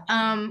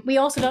 Yeah. We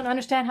also don't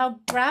understand how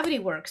gravity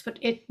works, but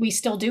we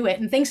still do it,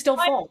 and things still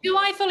fall. Do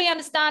I fully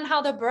understand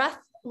how the breath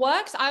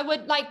works? I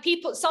would like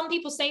some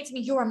people say to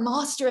me, you're a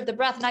master of the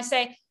breath. And I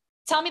say,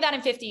 tell me that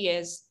in 50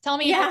 years. Tell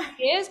me in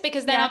 50 years,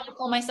 because then I will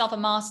call myself a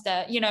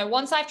master. You know,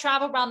 once I've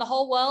traveled around the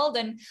whole world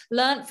and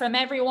learned from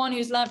everyone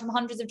who's learned from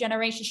hundreds of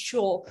generations,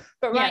 sure.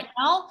 But right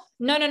now,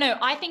 no.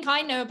 I think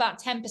I know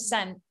about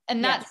 10%.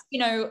 And that's, you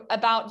know,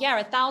 about,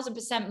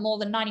 1,000% more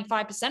than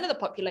 95% of the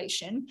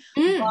population.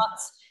 But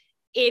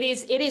it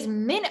is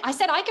I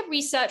said I could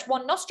research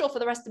one nostril for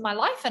the rest of my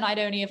life and I'd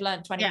only have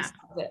learned 20%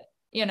 of it.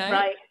 You know,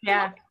 right?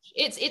 Yeah,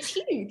 it's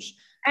huge.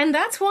 And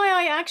that's why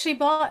I actually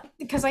bought,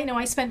 because I know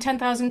I spent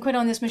 10,000 quid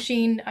on this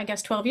machine, I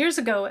guess 12 years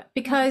ago,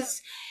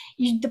 because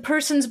the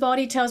person's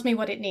body tells me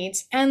what it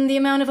needs, and the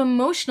amount of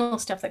emotional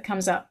stuff that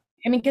comes up.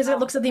 I mean, because it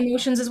looks at the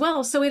emotions as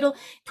well. So it'll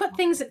put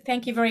things,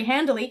 thank you very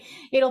handily,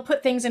 it'll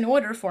put things in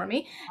order for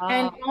me.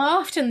 And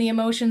often the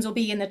emotions will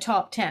be in the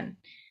top 10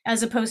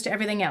 as opposed to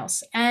everything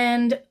else.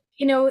 And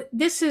you know,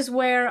 this is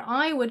where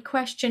I would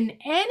question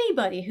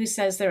anybody who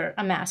says they're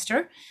a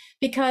master,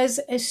 because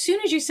as soon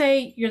as you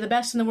say you're the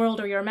best in the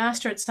world or you're a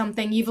master at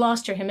something, you've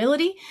lost your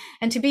humility.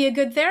 And to be a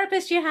good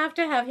therapist, you have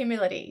to have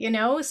humility, you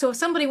know? So if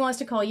somebody wants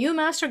to call you a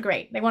master,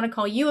 great. They want to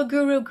call you a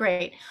guru,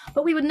 great.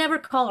 But we would never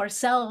call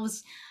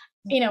ourselves,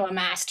 you know, a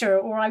master,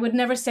 or I would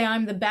never say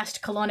I'm the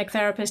best colonic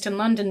therapist in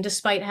London,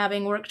 despite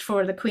having worked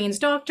for the Queen's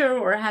doctor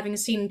or having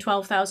seen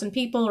 12,000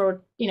 people,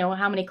 or, you know,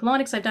 how many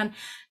colonics I've done.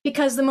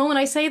 Because the moment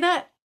I say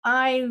that,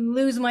 I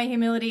lose my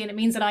humility, and it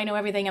means that I know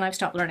everything and I've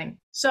stopped learning.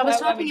 So I was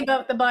talking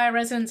about the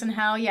bioresonance and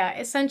how,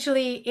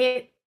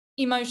 essentially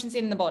emotions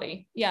in the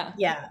body. Yeah.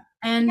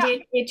 And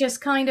it just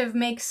kind of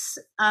makes,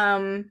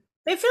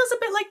 it feels a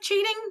bit like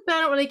cheating, but I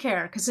don't really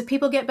care, because if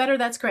people get better,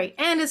 that's great.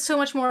 And it's so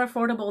much more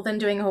affordable than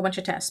doing a whole bunch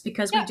of tests,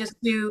 because we just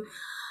do,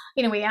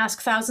 you know, we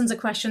ask thousands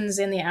of questions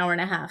in the hour and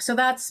a half. So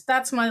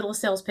that's my little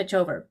sales pitch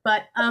over.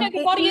 But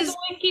the body is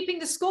always keeping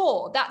the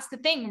score. That's the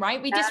thing,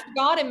 right? We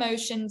disregard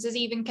emotions as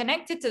even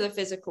connected to the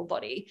physical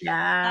body. For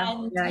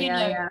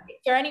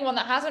anyone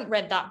that hasn't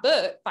read that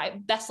book by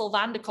Bessel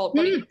van der Kolk,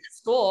 Body Keeps the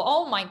Score,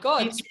 oh my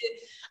God, to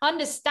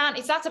understand,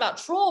 that's about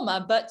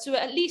trauma, but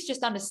to at least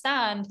just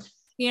understand,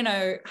 you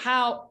know,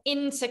 how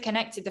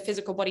interconnected the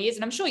physical body is.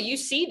 And I'm sure you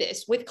see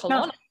this with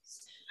colonics.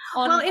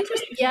 Well,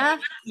 interesting.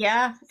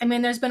 Yeah. I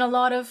mean, there's been a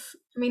lot of,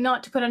 I mean,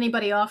 not to put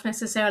anybody off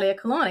necessarily a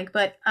colonic,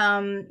 but,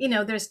 you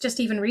know, there's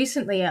just even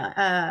recently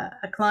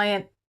a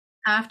client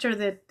after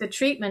the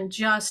treatment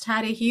just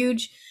had a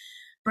huge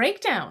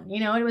breakdown, you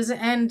know,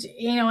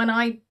 and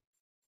I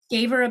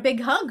gave her a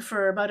big hug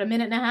for about a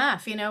minute and a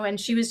half, you know, and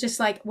she was just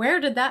like, where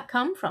did that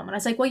come from? And I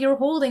was like, well, you're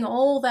holding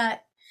all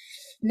that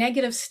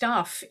negative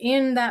stuff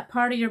in that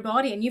part of your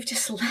body, and you've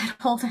just let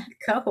all that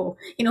go,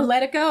 you know,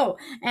 let it go.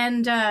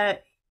 And,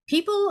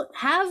 people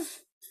have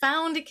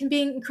found it can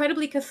be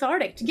incredibly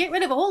cathartic to get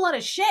rid of a whole lot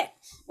of shit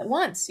at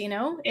once, you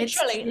know?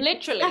 Literally.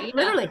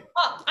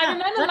 Oh, I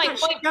remember my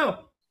point.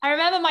 I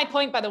remember my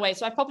point, by the way.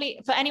 So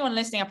for anyone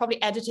listening, I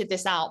probably edited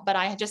this out, but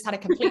I just had a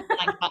complete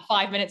blank about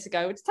 5 minutes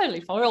ago. It's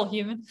totally fine. We're all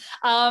human.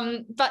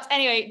 But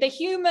anyway, the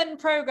human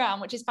program,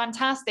 which is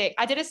fantastic.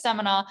 I did a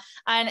seminar,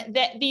 and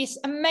these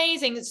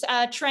amazing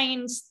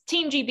trained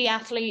Team GB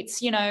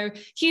athletes, you know,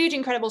 huge,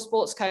 incredible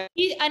sports coach.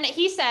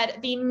 He said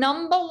the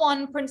number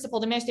one principle,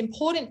 the most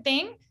important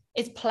thing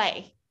is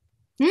play.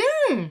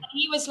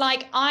 He was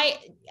like,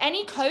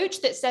 any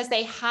coach that says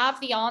they have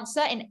the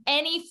answer in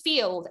any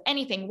field,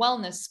 anything,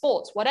 wellness,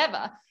 sports,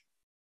 whatever,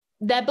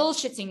 they're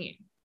bullshitting you.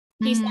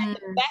 He said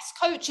the best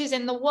coaches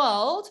in the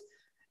world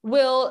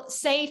will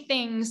say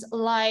things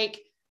like,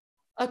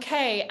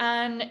 okay,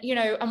 and, you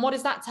know, and what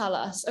does that tell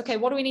us? Okay,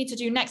 what do we need to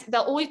do next?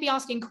 They'll always be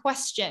asking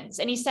questions.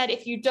 And he said,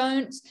 if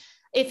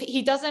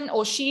he doesn't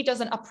or she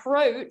doesn't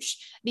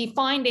approach the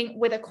finding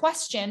with a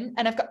question,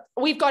 and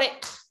we've got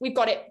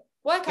it.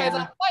 Work over,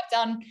 work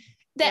done.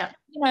 You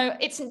know,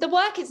 the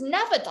work is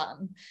never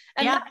done.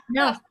 And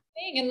that's the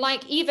thing. And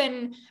like,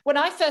 even when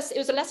it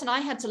was a lesson I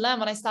had to learn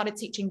when I started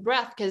teaching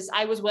breath, because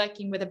I was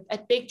working with a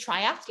big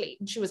triathlete,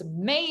 and she was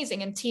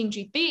amazing in Team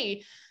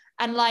GB.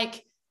 And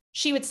like,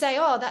 she would say,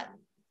 oh,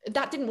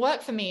 that didn't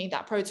work for me,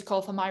 that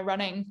protocol for my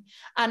running.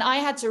 And I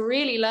had to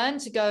really learn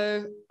to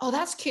go, oh,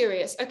 that's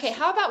curious. Okay,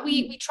 how about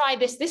we try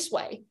this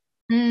way?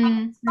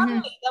 And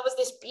suddenly there was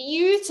this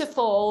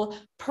beautiful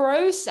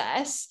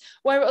process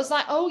where it was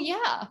like, oh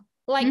yeah,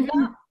 like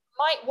that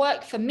might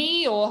work for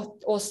me or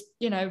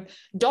you know,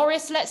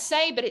 Doris, let's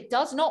say, but it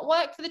does not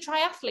work for the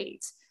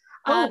triathlete.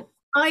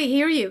 I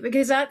hear you,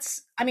 because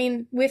I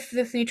mean, with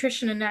the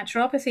nutrition and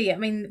naturopathy, I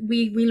mean,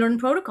 we learn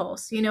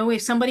protocols, you know,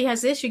 if somebody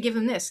has this, you give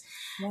them this.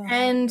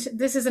 And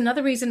this is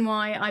another reason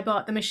why I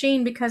bought the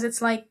machine, because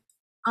it's like,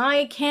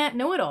 I can't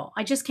know it all.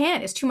 I just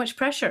can't. It's too much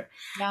pressure.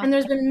 Yeah. And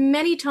there's been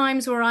many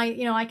times where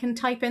I can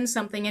type in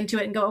something into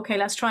it and go, okay,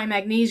 let's try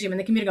magnesium. And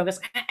the computer goes,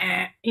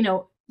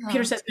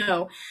 computer says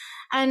no.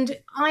 And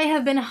I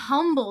have been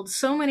humbled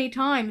so many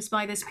times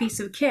by this piece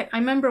of kit. I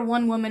remember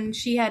one woman,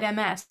 she had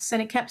MS,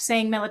 and it kept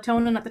saying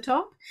melatonin at the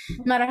top.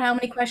 No matter how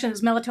many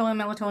questions, melatonin,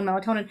 melatonin,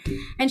 melatonin.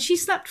 And she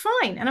slept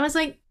fine. And I was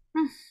like,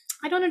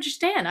 I don't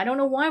understand. I don't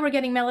know why we're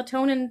getting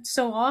melatonin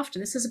so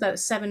often. This is about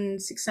 7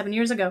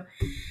 years ago.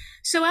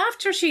 So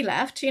after she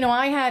left,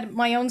 I had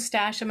my own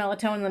stash of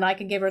melatonin that I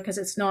could give her because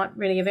it's not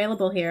really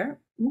available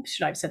here. Oops,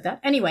 should I have said that?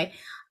 Anyway,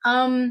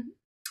 I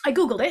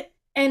Googled it,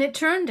 and it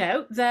turned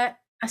out that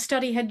a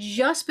study had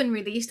just been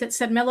released that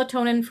said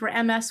melatonin for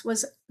MS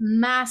was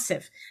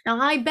massive.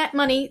 Now, I bet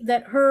money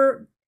that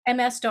her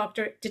MS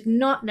doctor did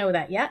not know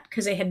that yet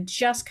because it had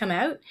just come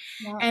out.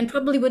 Wow. And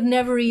probably would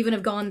never even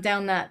have gone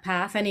down that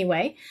path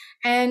anyway.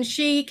 And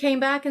she came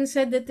back and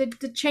said that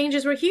the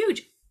changes were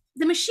huge.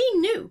 The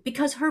machine knew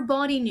because her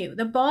body knew.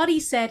 The body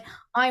said,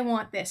 I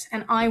want this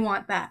and I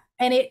want that.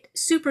 And it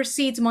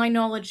supersedes my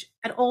knowledge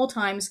at all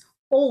times,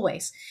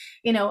 always,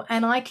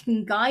 and I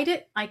can guide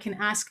it. I can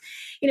ask,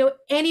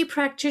 any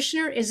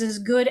practitioner is as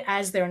good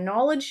as their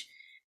knowledge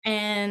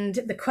and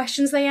the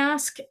questions they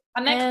ask.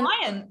 And their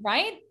client,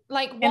 right?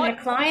 Like what? And their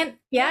client,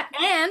 yeah.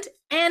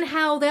 And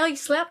how they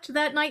slept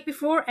that night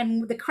before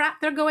and the crap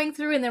they're going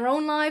through in their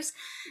own lives.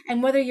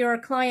 And whether you're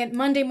a client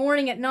Monday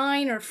morning at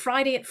 9 or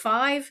Friday at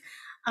 5.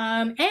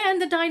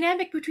 And the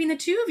dynamic between the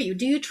two of you.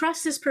 Do you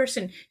trust this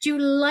person? Do you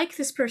like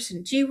this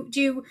person? Do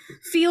you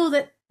feel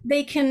that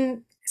they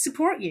can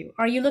support you?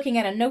 Are you looking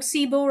at a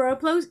nocebo or a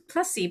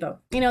placebo?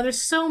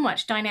 There's so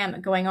much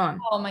dynamic going on.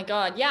 Oh my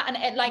God. Yeah. And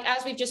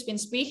as we've just been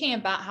speaking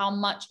about how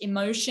much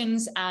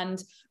emotions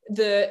and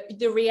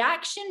the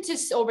reaction to,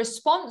 or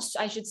response,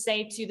 I should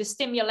say, to the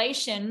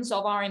stimulations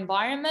of our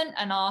environment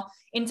and our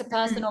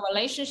interpersonal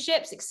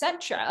relationships,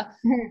 etc.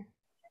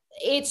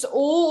 It's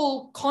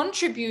all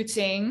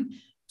contributing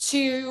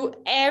to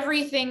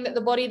everything that the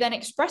body then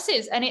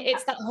expresses. And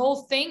it's that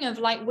whole thing of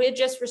we're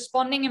just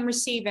responding and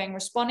receiving.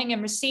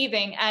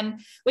 And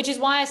which is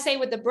why I say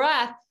with the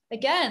breath,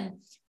 again,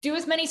 do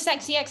as many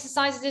sexy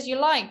exercises as you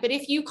like. But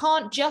if you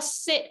can't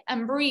just sit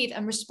and breathe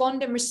and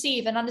respond and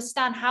receive and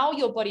understand how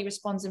your body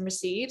responds and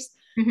receives,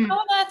 how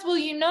on earth will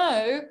you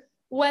know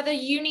whether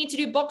you need to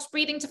do box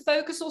breathing to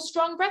focus or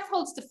strong breath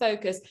holds to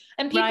focus?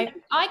 And people,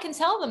 I can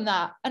tell them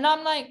that. And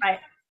I'm like,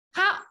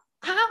 how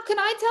can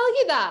I tell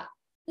you that?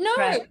 No,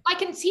 I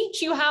can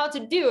teach you how to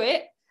do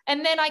it.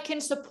 And then I can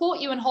support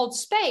you and hold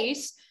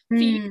space for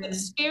you to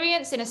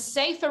experience in a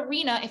safe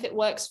arena if it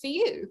works for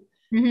you.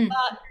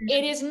 But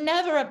it is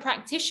never a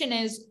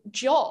practitioner's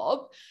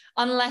job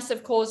unless,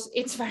 of course,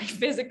 it's very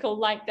physical,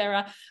 like there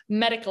are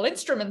medical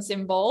instruments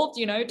involved,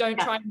 don't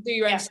try and do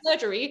your own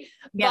surgery.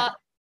 But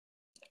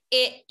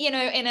it, in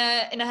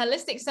a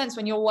holistic sense,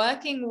 when you're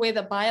working with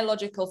a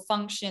biological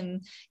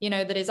function,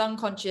 that is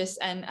unconscious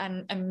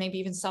and maybe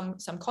even some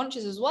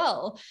conscious as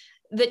well,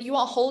 that you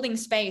are holding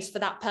space for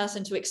that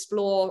person to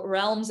explore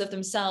realms of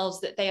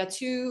themselves that they are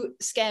too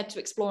scared to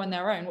explore on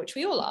their own, which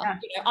we all are.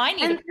 I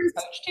need a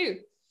coach too.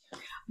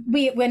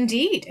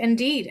 Indeed.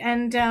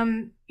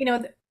 And,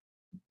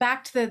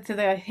 back to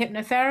the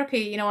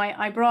hypnotherapy,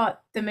 I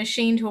brought the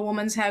machine to a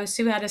woman's house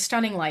who had a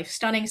stunning life,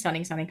 stunning.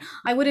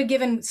 I would have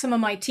given some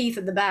of my teeth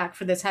at the back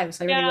for this house.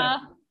 I really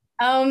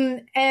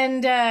would.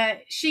 And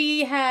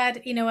she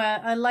had,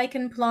 a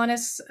lichen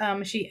planus,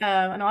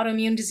 an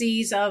autoimmune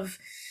disease of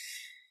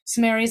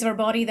some areas of her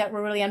body that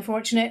were really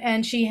unfortunate.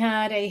 And she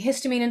had a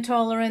histamine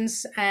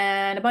intolerance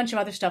and a bunch of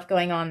other stuff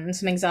going on and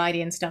some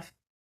anxiety and stuff.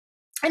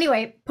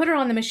 Anyway, put her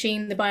on the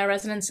machine, the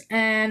bioresonance,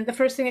 and the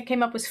first thing that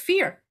came up was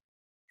fear.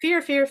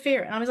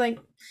 And I was like,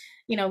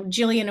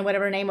 Jillian or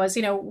whatever her name was,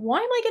 why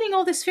am I getting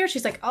all this fear?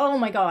 She's like, oh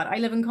my God, I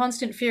live in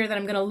constant fear that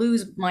I'm going to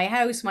lose my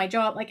house, my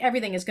job,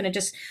 everything is going to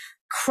just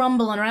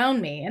crumble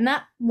around me. And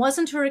that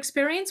wasn't her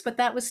experience, but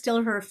that was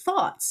still her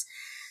thoughts.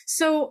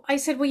 So I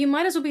said, well, you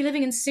might as well be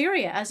living in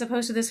Syria as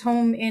opposed to this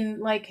home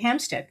in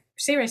Hampstead,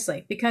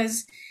 seriously,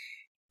 because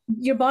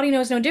your body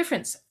knows no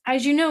difference.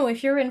 As you know,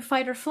 if you're in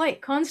fight or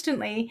flight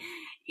constantly,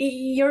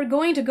 you're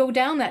going to go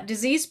down that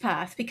disease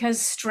path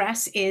because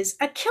stress is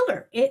a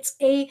killer. It's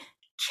a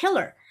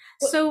killer.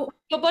 So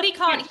your body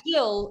can't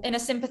heal in a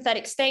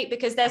sympathetic state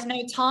because there's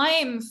no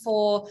time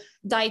for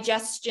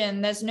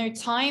digestion. There's no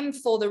time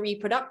for the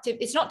reproductive.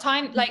 It's not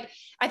time.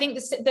 I think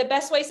the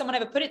best way someone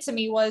ever put it to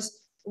me was,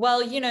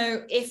 well,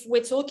 if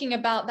we're talking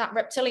about that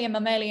reptilian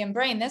mammalian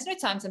brain, there's no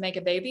time to make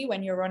a baby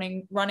when you're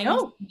running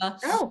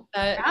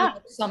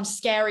some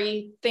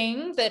scary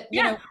thing that,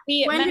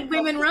 when did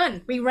women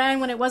run? We ran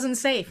when it wasn't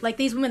safe. Like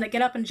these women that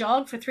get up and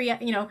jog for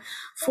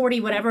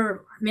 40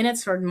 whatever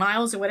minutes or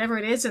miles or whatever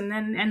it is. And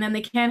then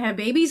they can't have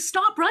babies.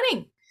 Stop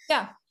running.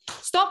 Yeah.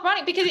 Stop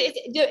running, because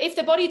if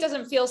the body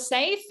doesn't feel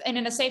safe and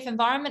in a safe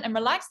environment and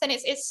relaxed, then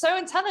it's so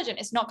intelligent.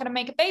 It's not going to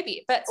make a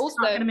baby, but also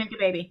not going to make a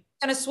baby.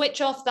 going to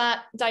switch off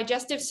that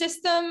digestive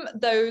system,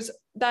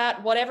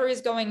 that whatever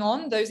is going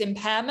on, those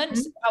impairments,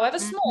 however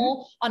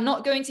small, are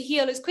not going to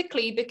heal as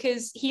quickly,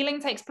 because healing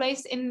takes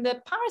place in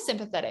the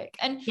parasympathetic.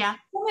 And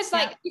almost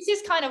like this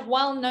is kind of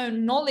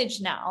well-known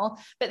knowledge now.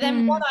 But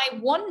then what I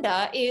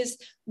wonder is,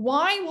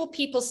 why will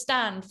people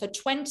stand for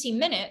 20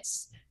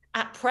 minutes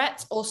at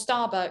Pret or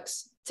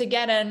Starbucks to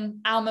get an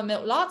almond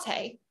milk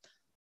latte,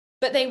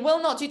 but they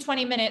will not do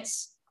 20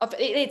 minutes of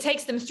it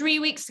takes them 3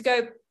 weeks to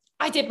go,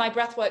 I did my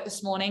breath work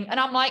this morning. And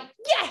I'm like,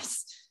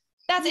 yes,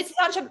 it's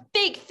such a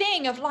big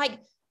thing of like,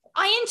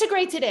 I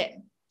integrated it.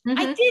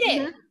 I did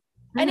it.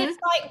 And it's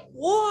like,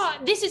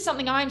 what? This is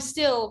something I'm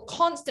still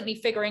constantly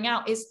figuring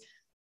out, is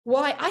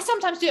why I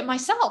sometimes do it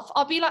myself.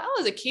 I'll be like, oh,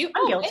 is it cute?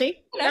 I'm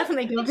guilty.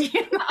 Definitely guilty.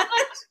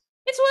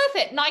 It's worth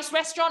it. Nice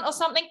restaurant or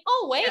something.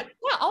 Oh, wait.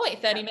 Yeah, I'll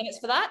wait 30 minutes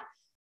for that.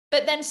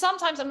 But then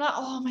sometimes I'm like,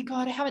 oh my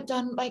God, I haven't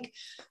done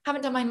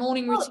my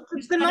morning routine.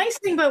 Well, the nice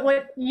thing about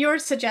what you're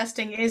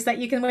suggesting is that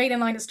you can wait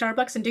in line at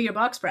Starbucks and do your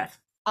box breath.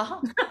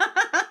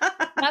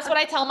 That's what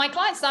I tell my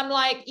clients. I'm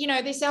like,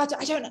 they say,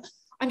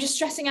 I'm just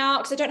stressing out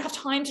because I don't have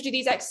time to do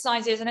these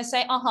exercises. And I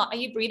say, are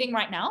you breathing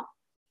right now?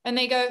 And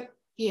they go,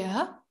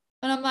 yeah.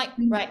 And I'm like,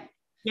 right.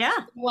 Yeah.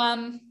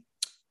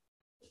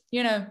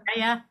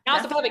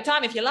 Now's the perfect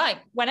time if you like,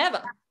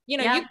 whenever. You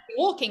can be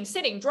walking,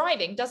 sitting,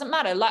 driving, doesn't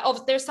matter. Like,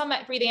 there's some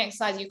breathing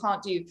exercise you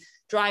can't do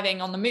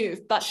driving on the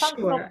move, but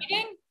functional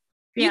breathing,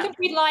 you can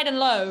breathe light and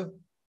low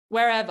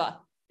wherever.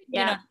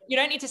 You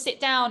don't need to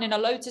sit down in a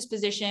lotus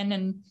position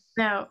and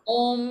no,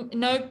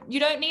 you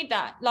don't need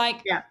that.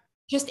 Like,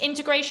 just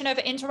integration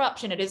over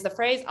interruption. It is the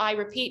phrase I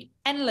repeat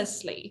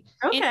endlessly.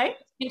 Okay.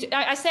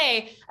 I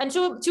say, and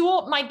to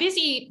all my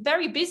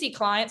very busy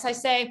clients, I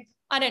say,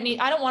 I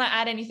don't want to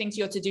add anything to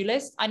your to-do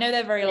list. I know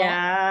they're very long.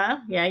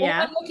 What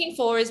I'm looking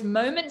for is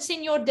moments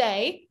in your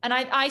day. And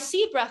I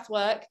see breath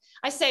work.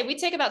 I say we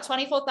take about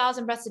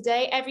 24,000 breaths a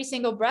day. Every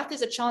single breath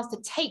is a chance to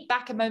take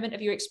back a moment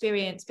of your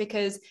experience,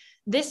 because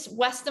this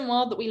Western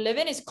world that we live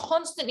in is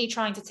constantly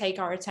trying to take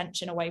our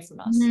attention away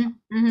from us.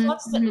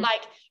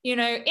 Like,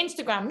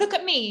 Instagram, look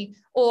at me,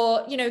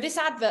 or, this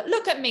advert,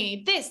 look at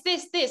me, this,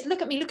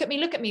 look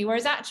at me.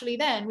 Whereas actually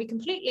then we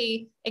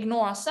completely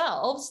ignore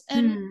ourselves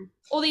and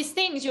all these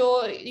things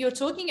you're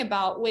talking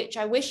about, which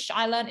I wish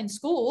I learned in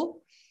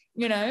school,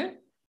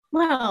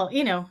 Well,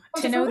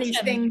 to know these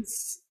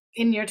things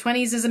in your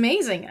 20s is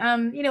amazing.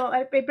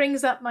 It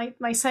brings up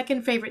my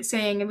second favorite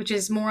saying, which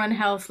is more on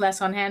health,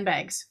 less on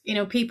handbags.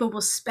 People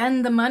will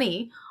spend the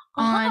money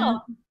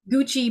on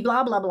Gucci,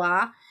 blah, blah,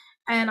 blah.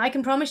 And I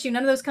can promise you,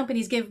 none of those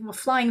companies give a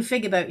flying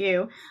fig about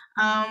you.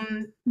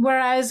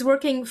 Whereas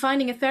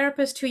finding a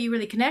therapist who you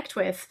really connect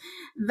with,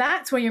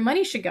 that's where your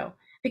money should go,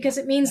 because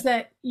it means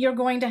that you're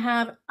going to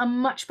have a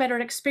much better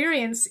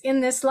experience in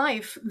this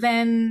life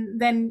than,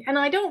 and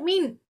I don't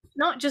mean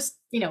not just,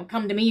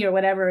 come to me or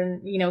whatever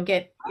and,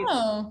 get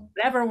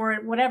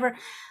whatever,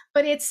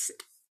 but it's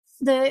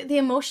the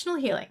emotional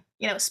healing,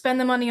 spend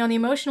the money on the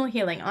emotional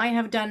healing. I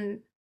have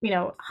done,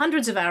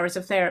 hundreds of hours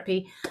of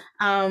therapy.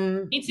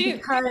 Me too.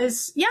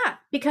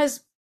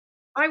 Because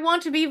I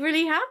want to be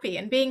really happy,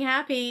 and being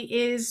happy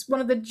is one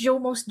of the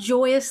most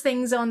joyous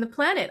things on the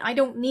planet. I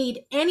don't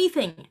need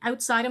anything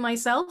outside of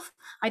myself.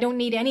 I don't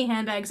need any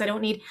handbags. I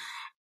don't need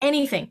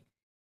anything.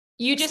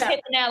 You just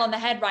hit the nail on the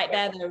head right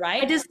there though,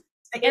 right?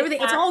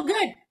 Everything, it's all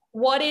good.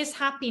 What is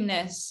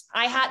happiness?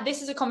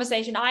 This is a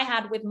conversation I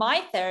had with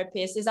my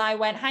therapist, is I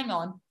went, hang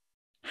on,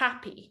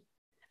 happy.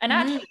 And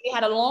actually we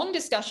had a long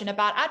discussion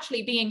about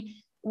actually being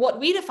what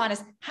we define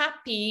as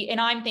happy. And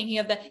I'm thinking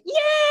of the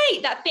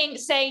yay, that thing,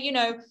 say,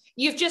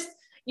 you've just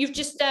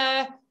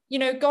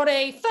got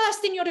a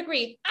first in your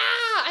degree.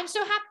 I'm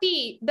so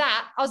happy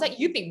that. I was like,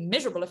 you'd be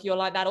miserable if you're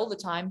like that all the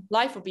time.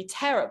 Life would be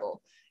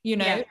terrible.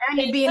 And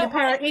you'd be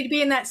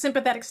in that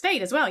sympathetic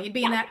state as well. You'd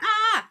be in that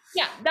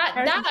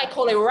that I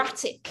call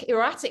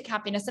erratic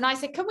happiness. And I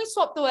said, can we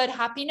swap the word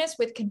happiness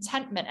with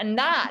contentment? And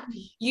that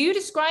you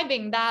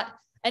describing that,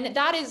 and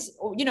that is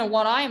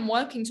what I am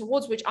working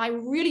towards, which I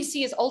really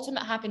see as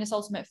ultimate happiness,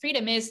 ultimate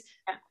freedom, is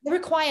I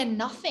require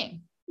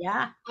nothing.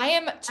 I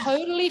am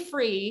totally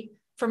free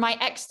from my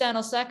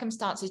external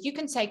circumstances. You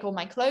can take all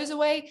my clothes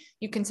away.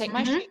 You can take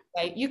my shoes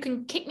away. You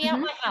can kick me out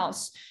my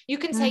house. You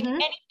can take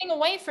anything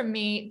away from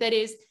me that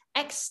is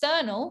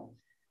external,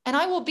 and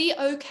I will be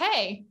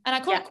okay. And I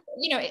call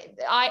it,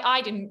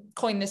 I didn't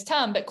coin this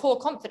term, but core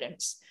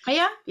confidence.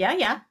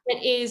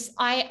 It is,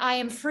 I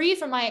am free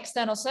from my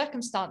external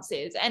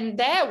circumstances. And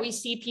there we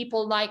see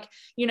people like,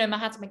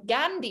 Mahatma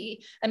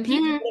Gandhi, and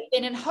people that have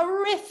been in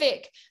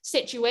horrific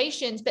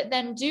situations, but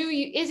then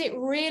is it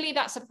really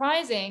that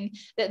surprising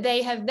that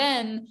they have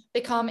then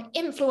become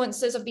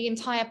influencers of the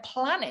entire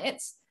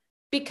planet,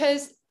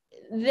 because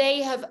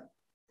they have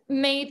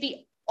made the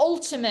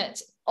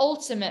ultimate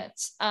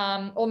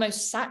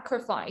almost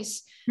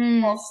sacrifice,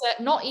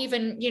 not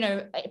even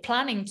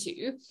planning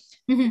to,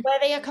 where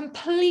they are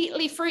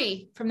completely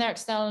free from their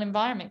external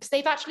environment because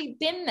they've actually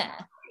been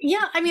there.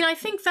 I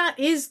think that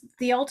is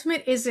the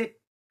ultimate. Is it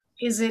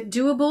it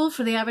doable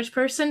for the average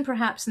person,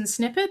 perhaps in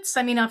snippets?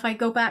 I mean, if I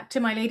go back to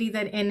my lady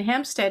that in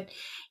Hampstead,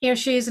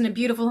 she is in a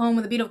beautiful home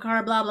with a beautiful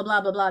car, blah, blah,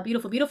 blah, blah, blah,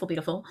 beautiful, beautiful,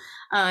 beautiful,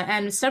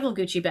 and several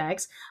Gucci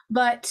bags.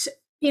 But,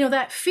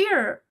 that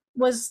fear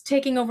was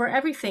taking over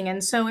everything.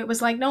 And so it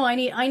was like, no, I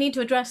need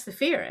to address the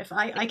fear. If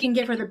I can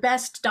give her the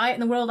best diet in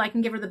the world, I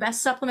can give her the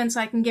best supplements,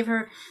 I can give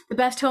her the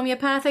best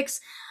homeopathics,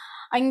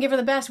 I can give her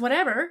the best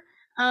whatever.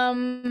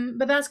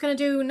 But that's going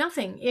to do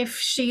nothing if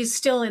she's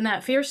still in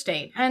that fear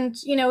state. And,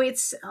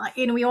 it's,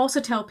 we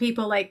also tell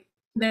people, like,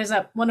 there's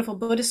a wonderful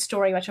Buddhist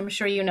story, which I'm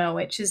sure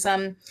which is,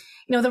 the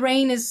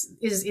rain is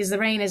the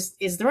rain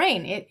is the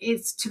rain.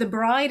 It's to the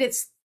bride,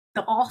 it's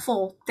the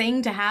awful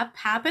thing to have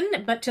happen,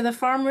 but to the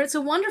farmer, it's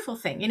a wonderful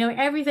thing.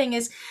 Everything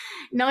is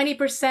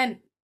 90%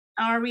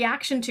 our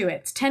reaction to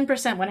it. It's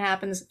 10% what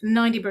happens,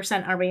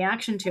 90% our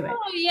reaction to it.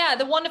 Oh yeah,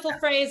 the wonderful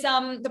phrase,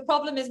 the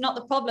problem is not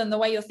the problem, the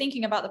way you're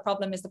thinking about the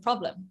problem is the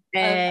problem.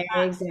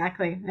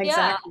 Exactly.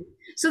 Yeah.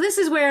 So this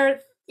is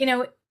where,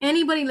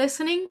 anybody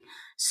listening,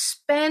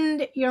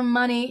 spend your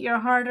money, your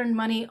hard-earned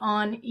money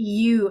on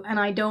you. And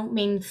I don't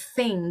mean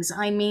things.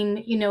 I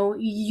mean,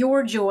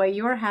 your joy,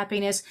 your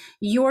happiness,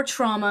 your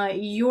trauma,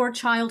 your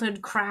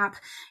childhood crap.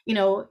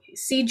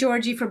 See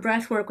Georgie for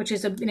breathwork, which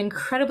is an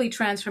incredibly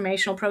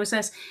transformational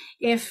process.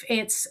 If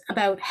it's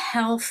about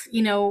health,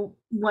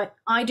 what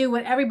I do,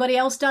 what everybody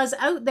else does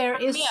out there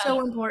is so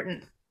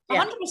important.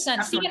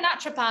 100%. See a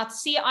naturopath.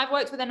 I've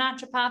worked with a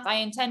naturopath. I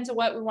intend to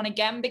work with one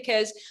again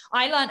because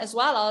I learned as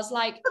well. I was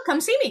like, come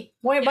see me.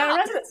 I'd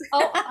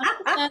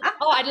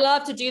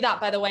love to do that,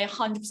 by the way,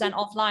 100%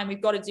 offline.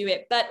 We've got to do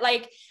it. But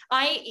like,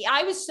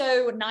 I was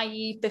so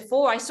naive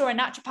before. I saw a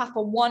naturopath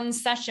for one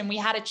session. We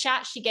had a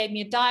chat. She gave me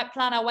a diet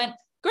plan. I went,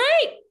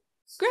 great.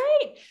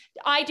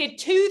 I did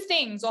 2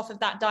 things off of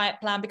that diet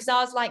plan because I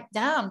was like,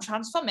 damn,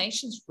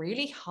 transformation's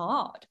really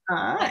hard.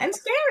 And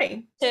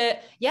scary.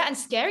 And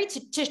scary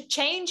to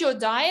change your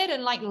diet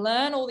and like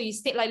learn all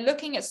these things, like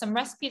looking at some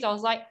recipes. I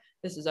was like,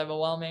 this is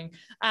overwhelming.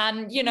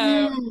 And,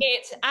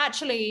 it's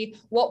actually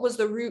what was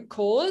the root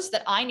cause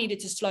that I needed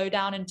to slow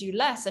down and do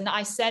less. And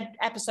I said,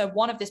 episode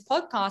 1 of this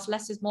podcast,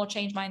 less is more,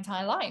 changed my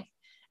entire life.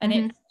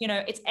 And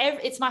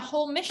it's my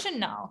whole mission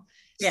now.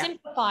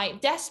 Simplify,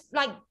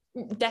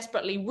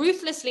 desperately,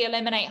 ruthlessly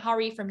eliminate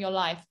hurry from your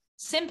life.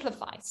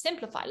 Simplify,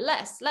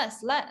 less.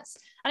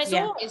 And it's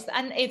always,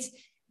 and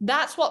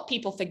that's what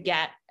people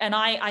forget. And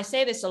I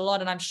say this a lot,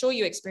 and I'm sure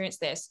you experience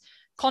this.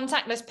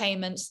 Contactless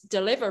payments,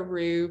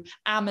 Deliveroo,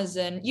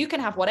 Amazon, you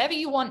can have whatever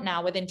you want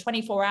now within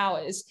 24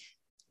 hours.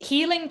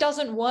 Healing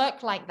doesn't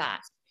work like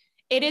that.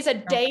 It is a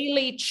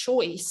daily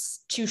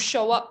choice to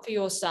show up for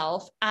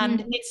yourself,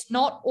 and it's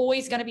not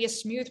always going to be a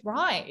smooth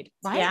ride,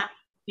 right?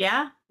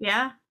 Yeah.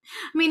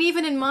 I mean,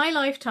 even in my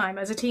lifetime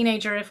as a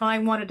teenager, if I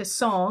wanted a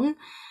song,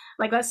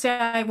 like let's say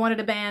I wanted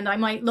a band, I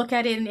might look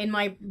at it in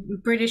my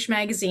British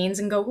magazines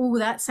and go, ooh,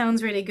 that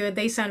sounds really good.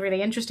 They sound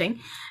really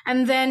interesting.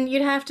 And then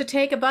you'd have to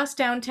take a bus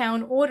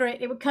downtown, order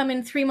it. It would come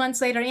in 3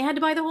 months later and you had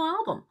to buy the whole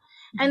album.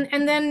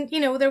 And then,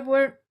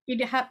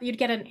 you'd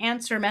get an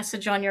answer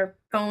message on your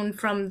phone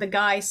from the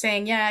guy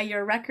saying, yeah,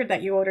 your record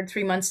that you ordered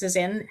 3 months is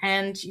in.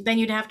 And then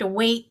you'd have to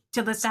wait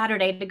till the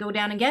Saturday to go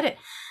down and get it.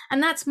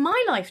 And that's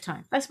my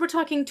lifetime. We're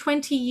talking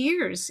 20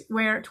 years,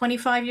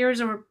 25 years,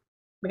 or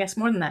I guess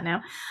more than that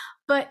now.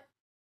 But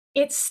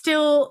it's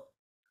still,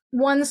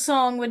 one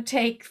song would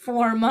take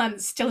 4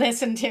 months to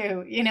listen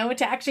to,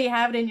 to actually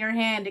have it in your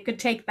hand. It could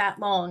take that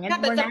long.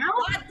 And we're now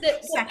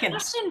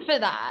seconds. The passion for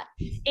that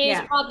is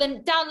rather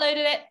than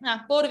downloaded it,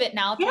 bored of it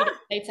now,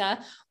 later.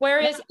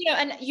 Whereas,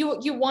 and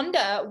you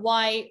wonder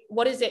why,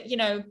 what is it,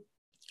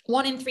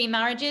 1 in 3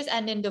 marriages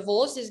end in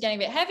divorce is getting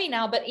a bit heavy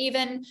now. But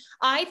even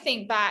I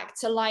think back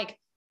to like,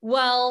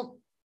 well,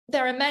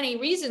 there are many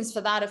reasons for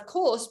that, of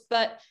course,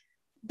 but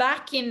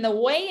back in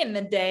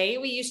the day,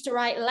 we used to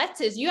write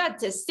letters. You had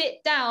to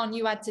sit down,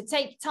 you had to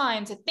take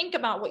time to think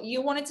about what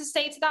you wanted to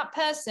say to that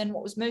person,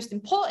 what was most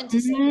important to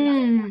say to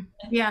that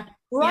person.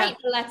 Write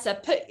the letter,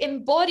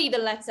 embody the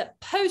letter,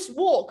 post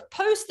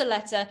the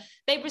letter.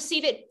 They'd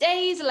receive it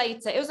days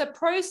later. It was a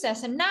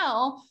process. And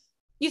now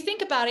you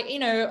think about it,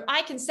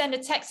 I can send a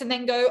text and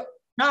then go,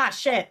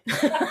 shit.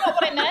 That's not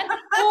what I meant.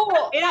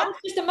 That was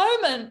just a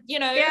moment,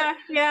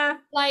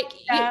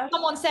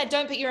 someone said,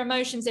 don't put your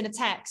emotions in a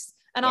text.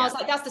 And I was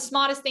like, that's the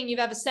smartest thing you've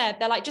ever said.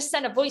 They're like, just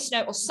send a voice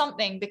note or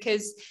something,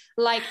 because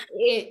like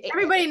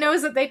everybody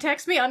knows that they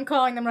text me, I'm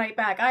calling them right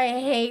back. I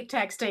hate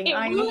texting.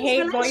 I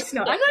hate voice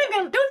note. I'm not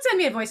even, don't send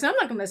me a voice note. I'm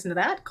not going to listen to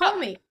that. Call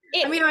me.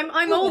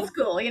 I'm old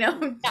school, it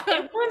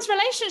ruins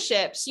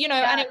relationships,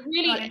 and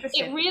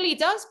it really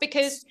does,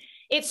 because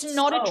it's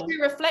not a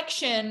true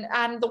reflection,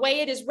 and the way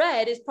it is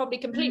read is probably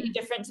completely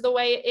different to the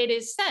way it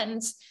is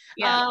sent.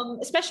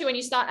 Especially when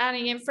you start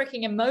adding in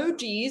freaking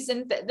emojis,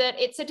 and that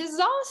it's a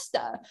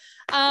disaster.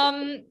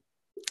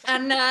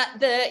 And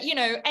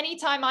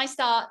anytime I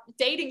start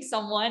dating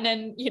someone,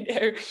 and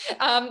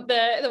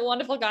the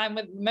wonderful guy I'm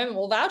with at the moment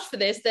will vouch for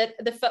this, that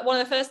one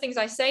of the first things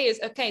I say is,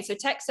 okay, so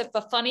texts are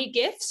for funny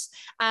gifts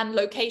and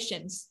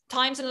locations,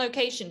 times and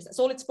locations. That's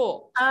all it's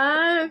for.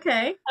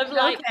 Okay. Of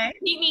like, okay.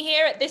 Meet me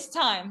here at this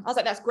time. I was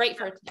like, that's great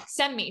for a text.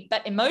 Send me,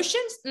 but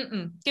emotions,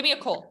 give me a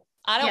call.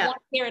 I don't want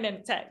to hear it in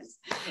a text.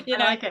 I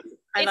like it.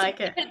 I like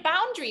it. It's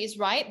boundaries,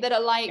 right? That are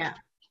like,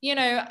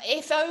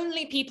 if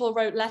only people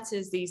wrote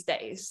letters these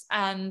days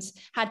and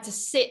had to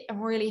sit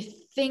and really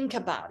think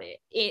about it.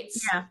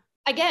 It's,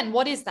 again,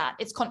 what is that?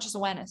 It's conscious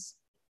awareness.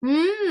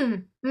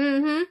 And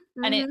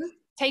it's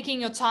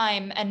taking your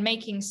time and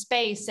making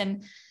space.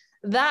 And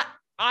that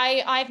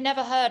I've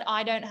never heard,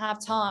 I don't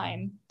have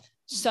time,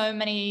 so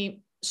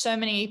many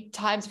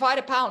times. If I had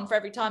a pound for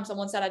every time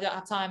someone said I don't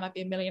have time, I'd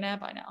be a millionaire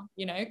by now,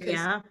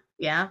 because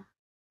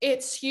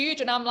it's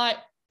huge. And I'm like,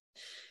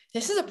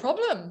 this is a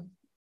problem.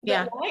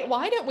 Yeah.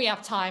 Why don't we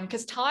have time?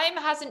 Because time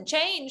hasn't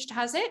changed,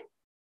 has it?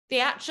 The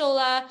actual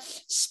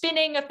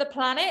spinning of the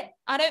planet,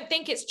 I don't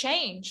think it's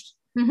changed.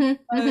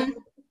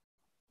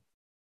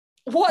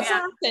 What's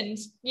happened?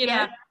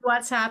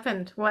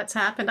 What's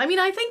happened? I mean,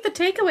 I think the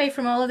takeaway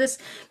from all of this,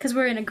 because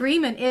we're in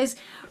agreement, is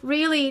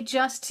really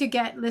just to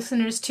get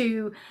listeners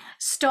to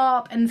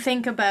stop and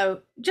think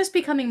about just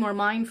becoming more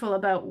mindful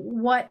about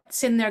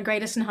what's in their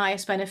greatest and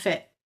highest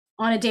benefit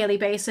on a daily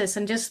basis.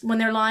 And just when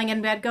they're lying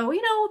in bed, go,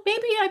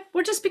 maybe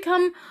we're just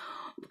become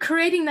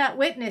creating that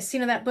witness,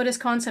 that Buddhist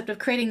concept of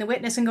creating the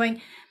witness and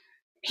going,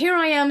 here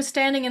I am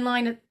standing in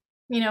line at,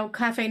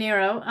 Cafe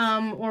Nero,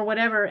 or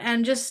whatever,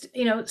 and just,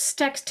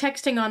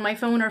 texting on my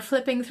phone or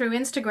flipping through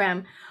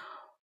Instagram.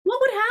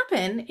 What would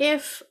happen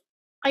if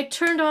I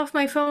turned off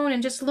my phone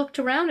and just looked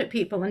around at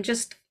people and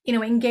just,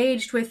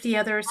 engaged with the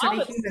other sort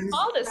of humans?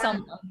 Smiled at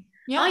someone.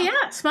 Yeah. Oh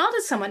yeah, smiled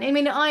at someone. I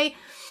mean,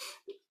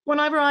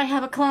 whenever I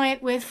have a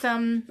client with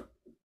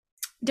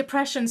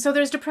depression, so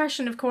there's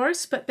depression, of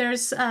course, but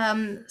there's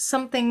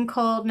something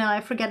called, now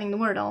I'm forgetting the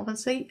word,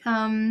 obviously,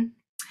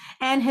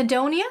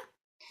 anhedonia.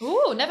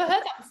 Ooh, never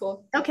heard that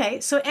before. Okay,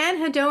 so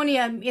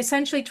anhedonia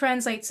essentially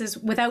translates as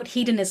without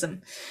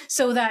hedonism.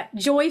 So that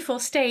joyful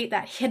state,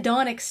 that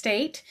hedonic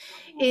state,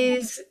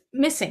 is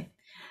missing.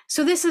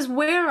 So this is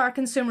where our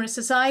consumer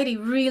society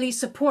really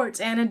supports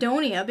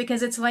anhedonia,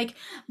 because it's like,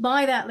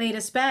 buy that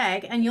latest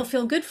bag and you'll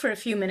feel good for a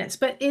few minutes.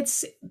 But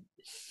it's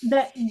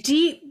that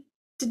deep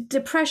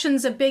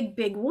depression's a big,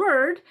 big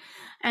word.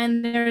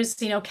 And there's,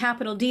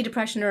 capital D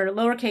depression or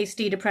lowercase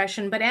d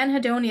depression. But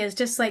anhedonia is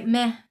just like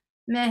meh,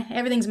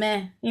 everything's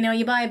meh.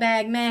 You buy a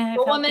bag, meh.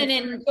 Your woman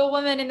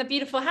in the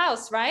beautiful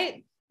house,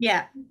 right?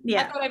 Yeah.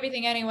 I've got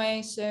everything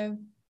anyway, so.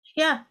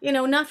 Yeah,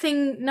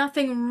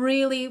 nothing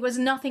really was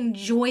nothing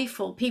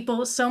joyful.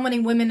 So many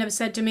women have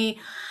said to me,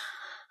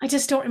 I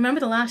just don't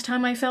remember the last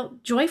time I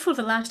felt joyful,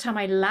 the last time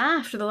I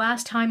laughed, or the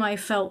last time I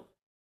felt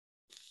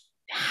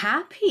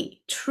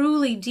happy,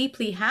 truly,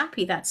 deeply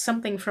happy. That's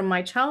something from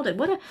my childhood.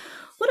 What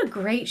a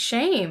great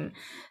shame.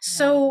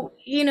 So,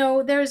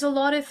 there's a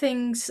lot of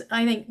things.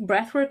 I think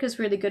breath work is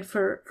really good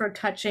for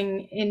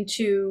touching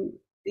into,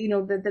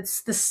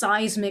 that's the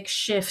seismic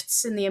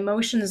shifts in the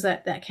emotions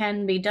that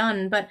can be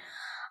done. But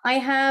I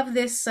have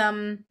this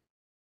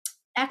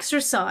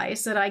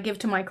exercise that I give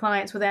to my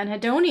clients with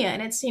anhedonia,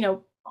 and it's,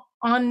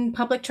 on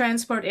public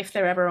transport, if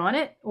they're ever on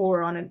it,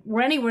 or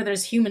anywhere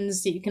there's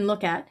humans that you can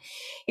look at.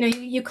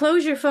 You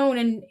close your phone,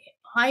 and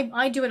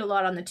I do it a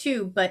lot on the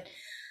tube, but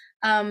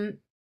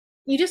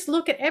you just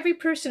look at every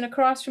person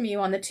across from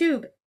you on the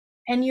tube,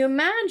 and you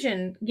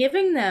imagine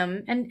giving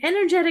them, and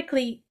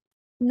energetically,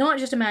 not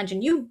just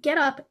imagine, you get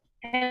up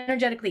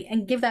energetically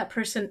and give that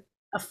person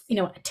a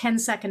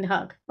 10-second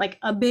hug, like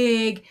a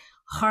big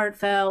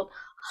heartfelt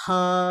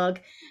hug.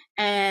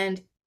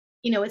 And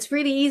it's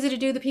really easy to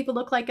do. The people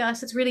look like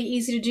us. It's really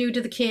easy to do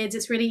to the kids.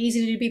 It's really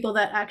easy to do people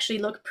that actually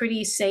look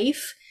pretty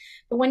safe.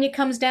 But when it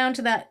comes down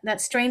to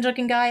that strange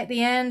looking guy at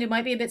the end who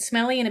might be a bit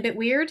smelly and a bit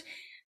weird,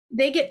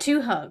 they get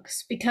 2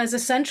 hugs, because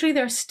essentially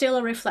they're still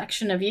a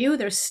reflection of you.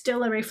 They're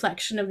still a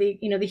reflection of the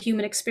the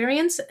human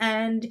experience,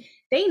 and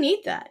they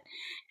need that.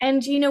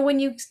 And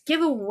when you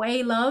give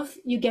away love,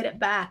 you get it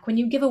back. When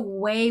you give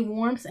away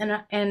warmth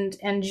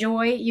and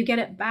joy, you get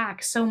it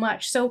back so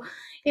much. So,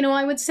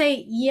 I would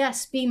say,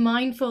 yes, be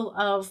mindful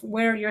of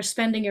where you're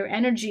spending your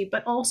energy,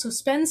 but also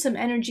spend some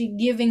energy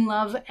giving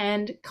love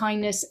and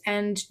kindness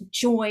and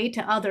joy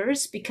to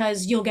others,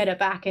 because you'll get it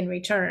back in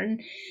return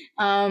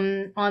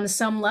on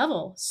some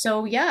level.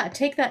 So yeah,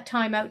 take that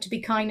time out to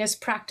be kindness,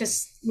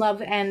 practice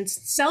love and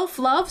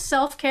self-love,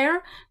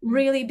 self-care,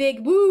 really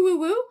big woo, woo,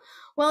 woo.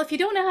 Well, if you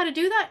don't know how to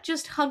do that,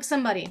 just hug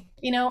somebody.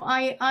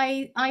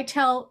 I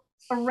tell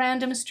a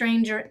random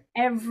stranger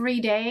every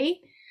day,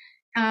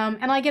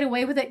 and I get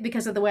away with it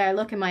because of the way I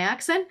look and my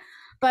accent,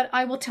 but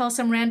I will tell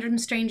some random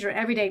stranger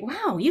every day,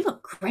 wow, you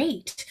look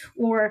great,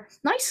 or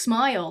nice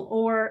smile,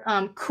 or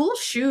cool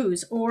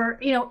shoes, or,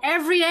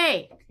 every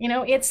day,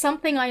 it's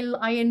something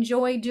I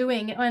enjoy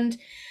doing.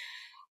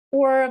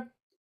 Or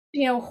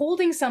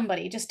holding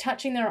somebody, just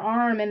touching their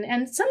arm.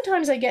 And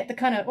sometimes I get the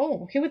kind of,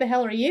 oh, who the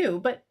hell are you?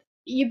 But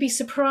you'd be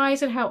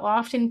surprised at how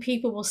often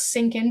people will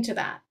sink into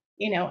that,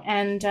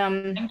 and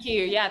Thank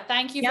you. Yeah.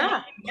 Thank you for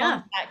yeah, making yeah,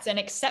 contact and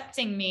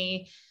accepting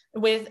me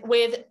with,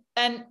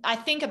 and I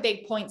think a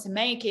big point to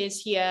make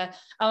is here,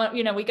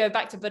 we go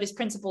back to Buddhist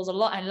principles a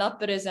lot. I love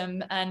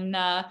Buddhism, and,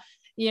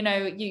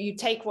 you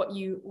take what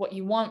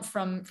you want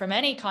from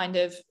any kind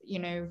of,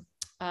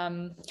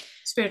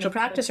 spiritual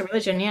practice or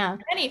religion. Yeah.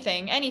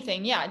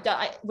 anything.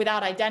 Yeah.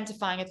 Without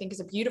identifying, I think is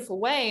a beautiful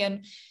way.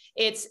 And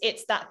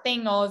it's that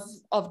thing of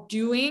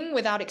doing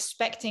without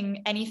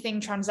expecting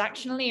anything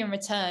transactionally in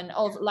return,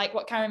 of like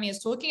what Kara-Mia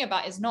is talking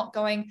about, is not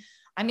going,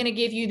 I'm going to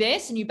give you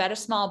this and you better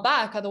smile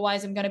back,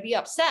 otherwise I'm going to be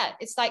upset.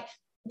 It's like,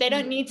 they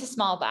don't need to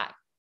smile back.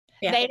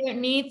 Yeah. They don't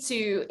need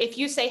to, if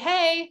you say,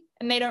 hey,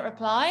 and they don't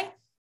reply,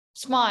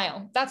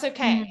 smile. That's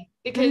okay.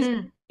 Because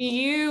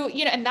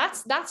and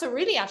that's a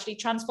really actually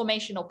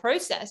transformational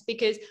process,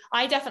 because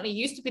I definitely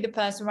used to be the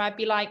person where I'd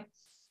be like,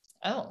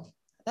 oh,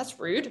 that's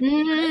rude.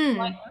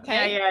 Like,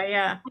 okay.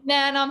 Yeah.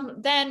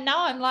 And then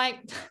now I'm like,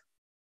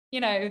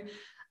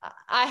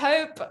 I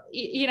hope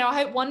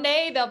one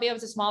day they'll be able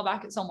to smile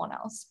back at someone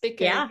else,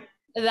 because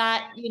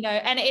that,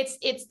 and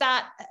it's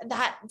that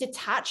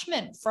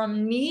detachment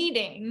from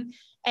needing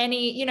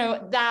any,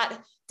 that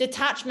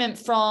detachment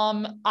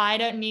from, I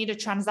don't need a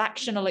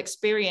transactional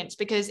experience,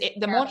 because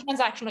the more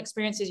transactional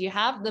experiences you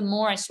have, the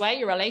more, I swear,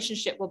 your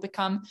relationship will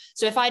become,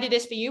 so if I do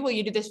this for you, will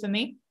you do this for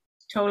me?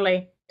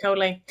 Totally.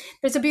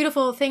 There's a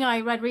beautiful thing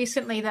I read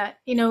recently that,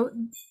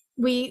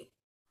 we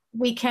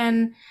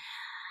can,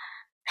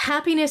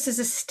 happiness is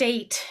a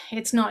state.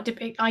 It's not,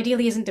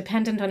 ideally isn't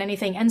dependent on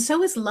anything. And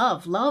so is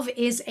love. Love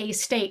is a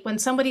state. When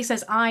somebody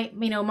says,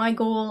 my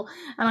goal,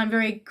 and I'm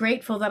very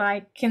grateful that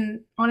I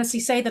can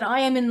honestly say that I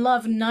am in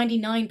love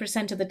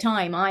 99% of the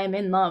time. I am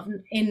in love,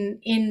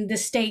 in the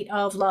state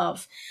of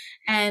love.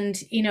 And,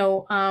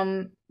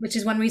 which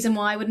is one reason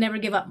why I would never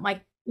give up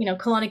my,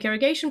 colonic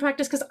irrigation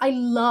practice, because I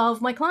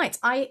love my clients.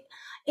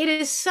 It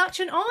is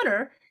such an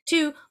honor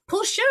to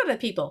pull shit out of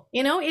people.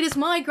 It is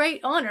my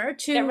great honor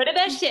to get rid of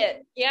their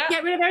shit. Yeah.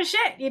 Get rid of their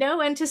shit,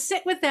 and to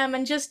sit with them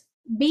and just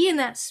be in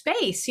that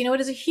space. It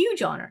is a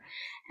huge honor.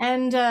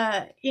 And,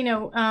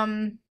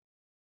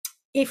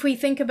 if we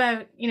think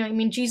about,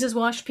 Jesus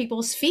washed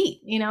people's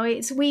feet,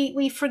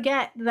 we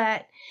forget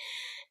that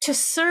to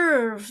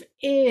serve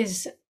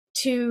is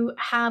to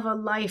have a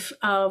life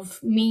of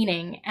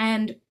meaning.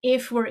 And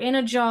if we're in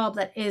a job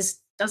that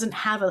doesn't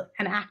have an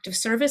active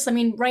service,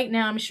 right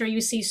now, I'm sure you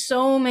see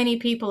so many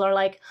people are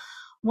like,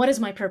 what is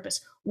my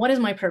purpose? What is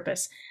my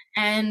purpose?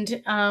 And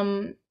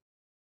that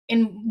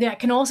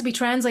can also be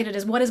translated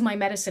as, what is my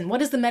medicine?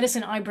 What is the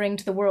medicine I bring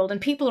to the world? And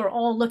people are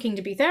all looking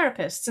to be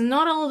therapists, and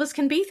not all of us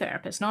can be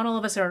therapists. Not all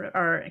of us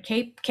are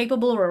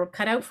capable or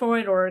cut out for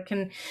it, or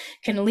can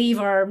leave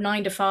our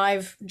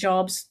 9-to-5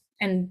 jobs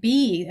and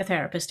be a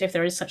therapist, if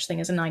there is such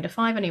thing as a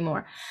 9-to-5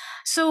 anymore.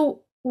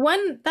 So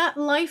when that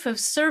life of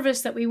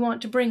service that we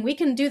want to bring, we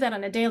can do that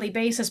on a daily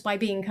basis by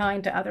being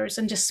kind to others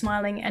and just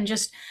smiling and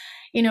just,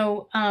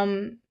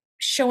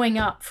 showing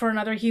up for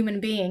another human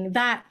being.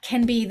 That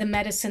can be the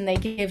medicine they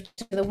give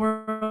to the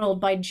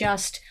world, by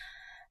just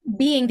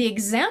being the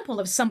example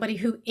of somebody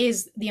who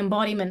is the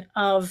embodiment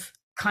of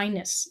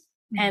kindness.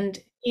 And,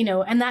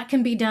 and that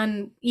can be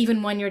done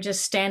even when you're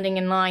just standing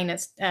in line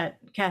at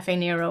Cafe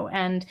Nero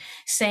and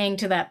saying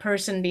to that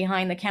person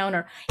behind the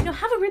counter,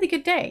 have a really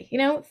good day.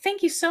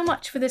 Thank you so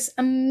much for this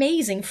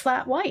amazing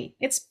flat white.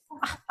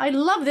 I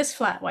love this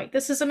flat white.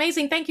 This is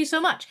amazing. Thank you so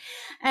much.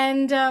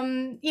 And,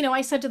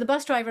 I said to the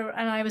bus driver,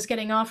 and I was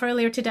getting off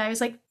earlier today, I was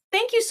like,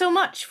 thank you so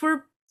much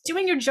for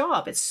doing your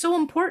job. It's so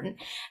important.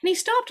 And he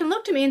stopped and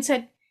looked at me and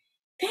said,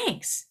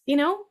 thanks,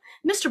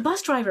 Mr.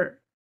 Bus Driver.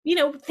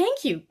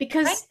 Thank you,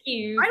 because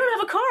I don't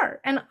have a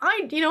car, and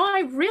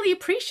I really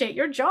appreciate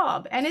your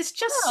job, and it's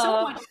just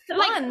so much fun.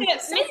 Like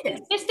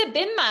Mr.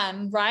 Bin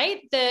Man,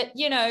 right? That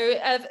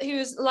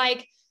who's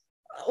like,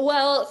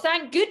 well,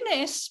 thank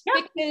goodness,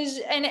 because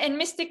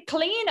and Mr.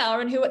 Cleaner,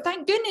 and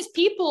thank goodness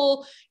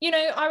people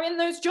are in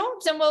those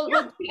jobs, and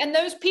and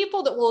those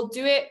people that will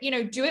do it,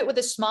 do it with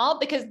a smile,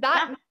 because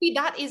maybe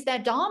that is their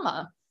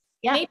dharma.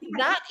 Yeah. Maybe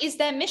that is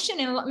their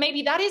mission, and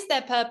maybe that is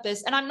their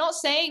purpose. And I'm not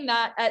saying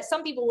that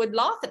some people would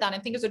laugh at that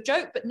and think it's a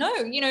joke, but no,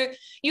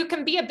 you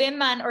can be a bin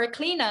man or a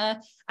cleaner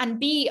and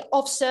be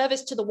of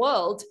service to the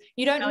world.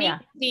 You don't need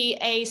to be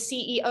a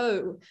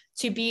CEO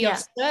to be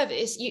of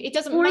service. It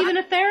doesn't matter. Even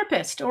a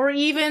therapist, or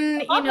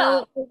even,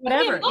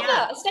 whatever.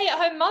 A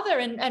stay-at-home mother,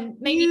 and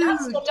maybe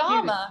that's your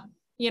dharma,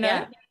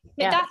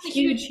 That's a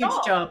huge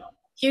job.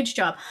 Huge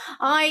job.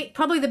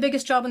 Probably the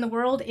biggest job in the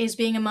world is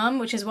being a mom,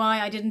 which is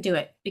why I didn't do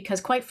it,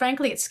 because quite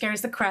frankly, it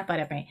scares the crap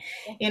out of me.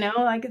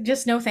 Like,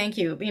 just no thank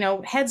you.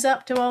 Heads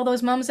up to all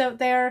those moms out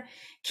there.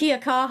 Kia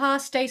kaha,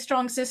 stay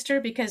strong,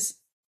 sister, because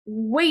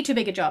way too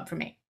big a job for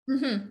me.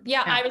 Mm-hmm.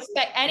 Yeah, I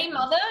respect any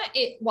mother.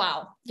 It's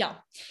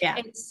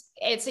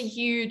a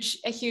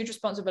huge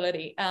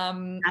responsibility.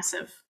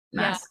 Massive.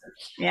 Massive.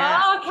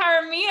 Yeah. Oh,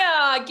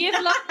 Kara-Mia, give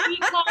love, be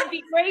kind,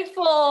 be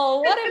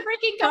grateful. What a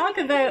freaking Talk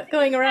about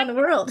going around the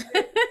world.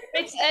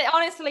 It's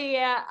honestly,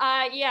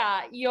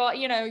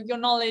 your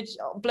knowledge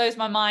blows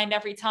my mind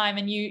every time,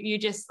 and you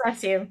just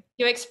Bless you.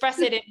 You express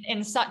it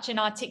in such an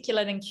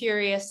articulate and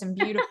curious and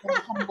beautiful and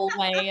humble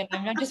way,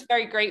 and I'm just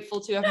very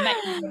grateful to have met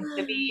you and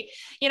to be,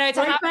 to right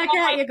have back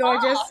at you,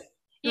 gorgeous.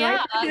 Yeah,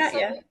 right back at so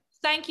you.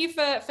 Thank you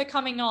for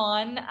coming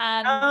on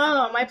and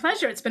my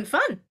pleasure. It's been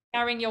fun.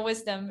 sharing your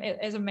wisdom. It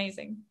is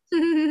amazing.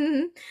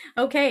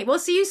 Okay, we'll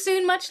see you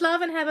soon. Much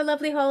love and have a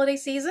lovely holiday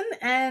season,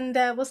 and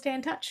we'll stay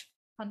in touch.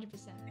 100%.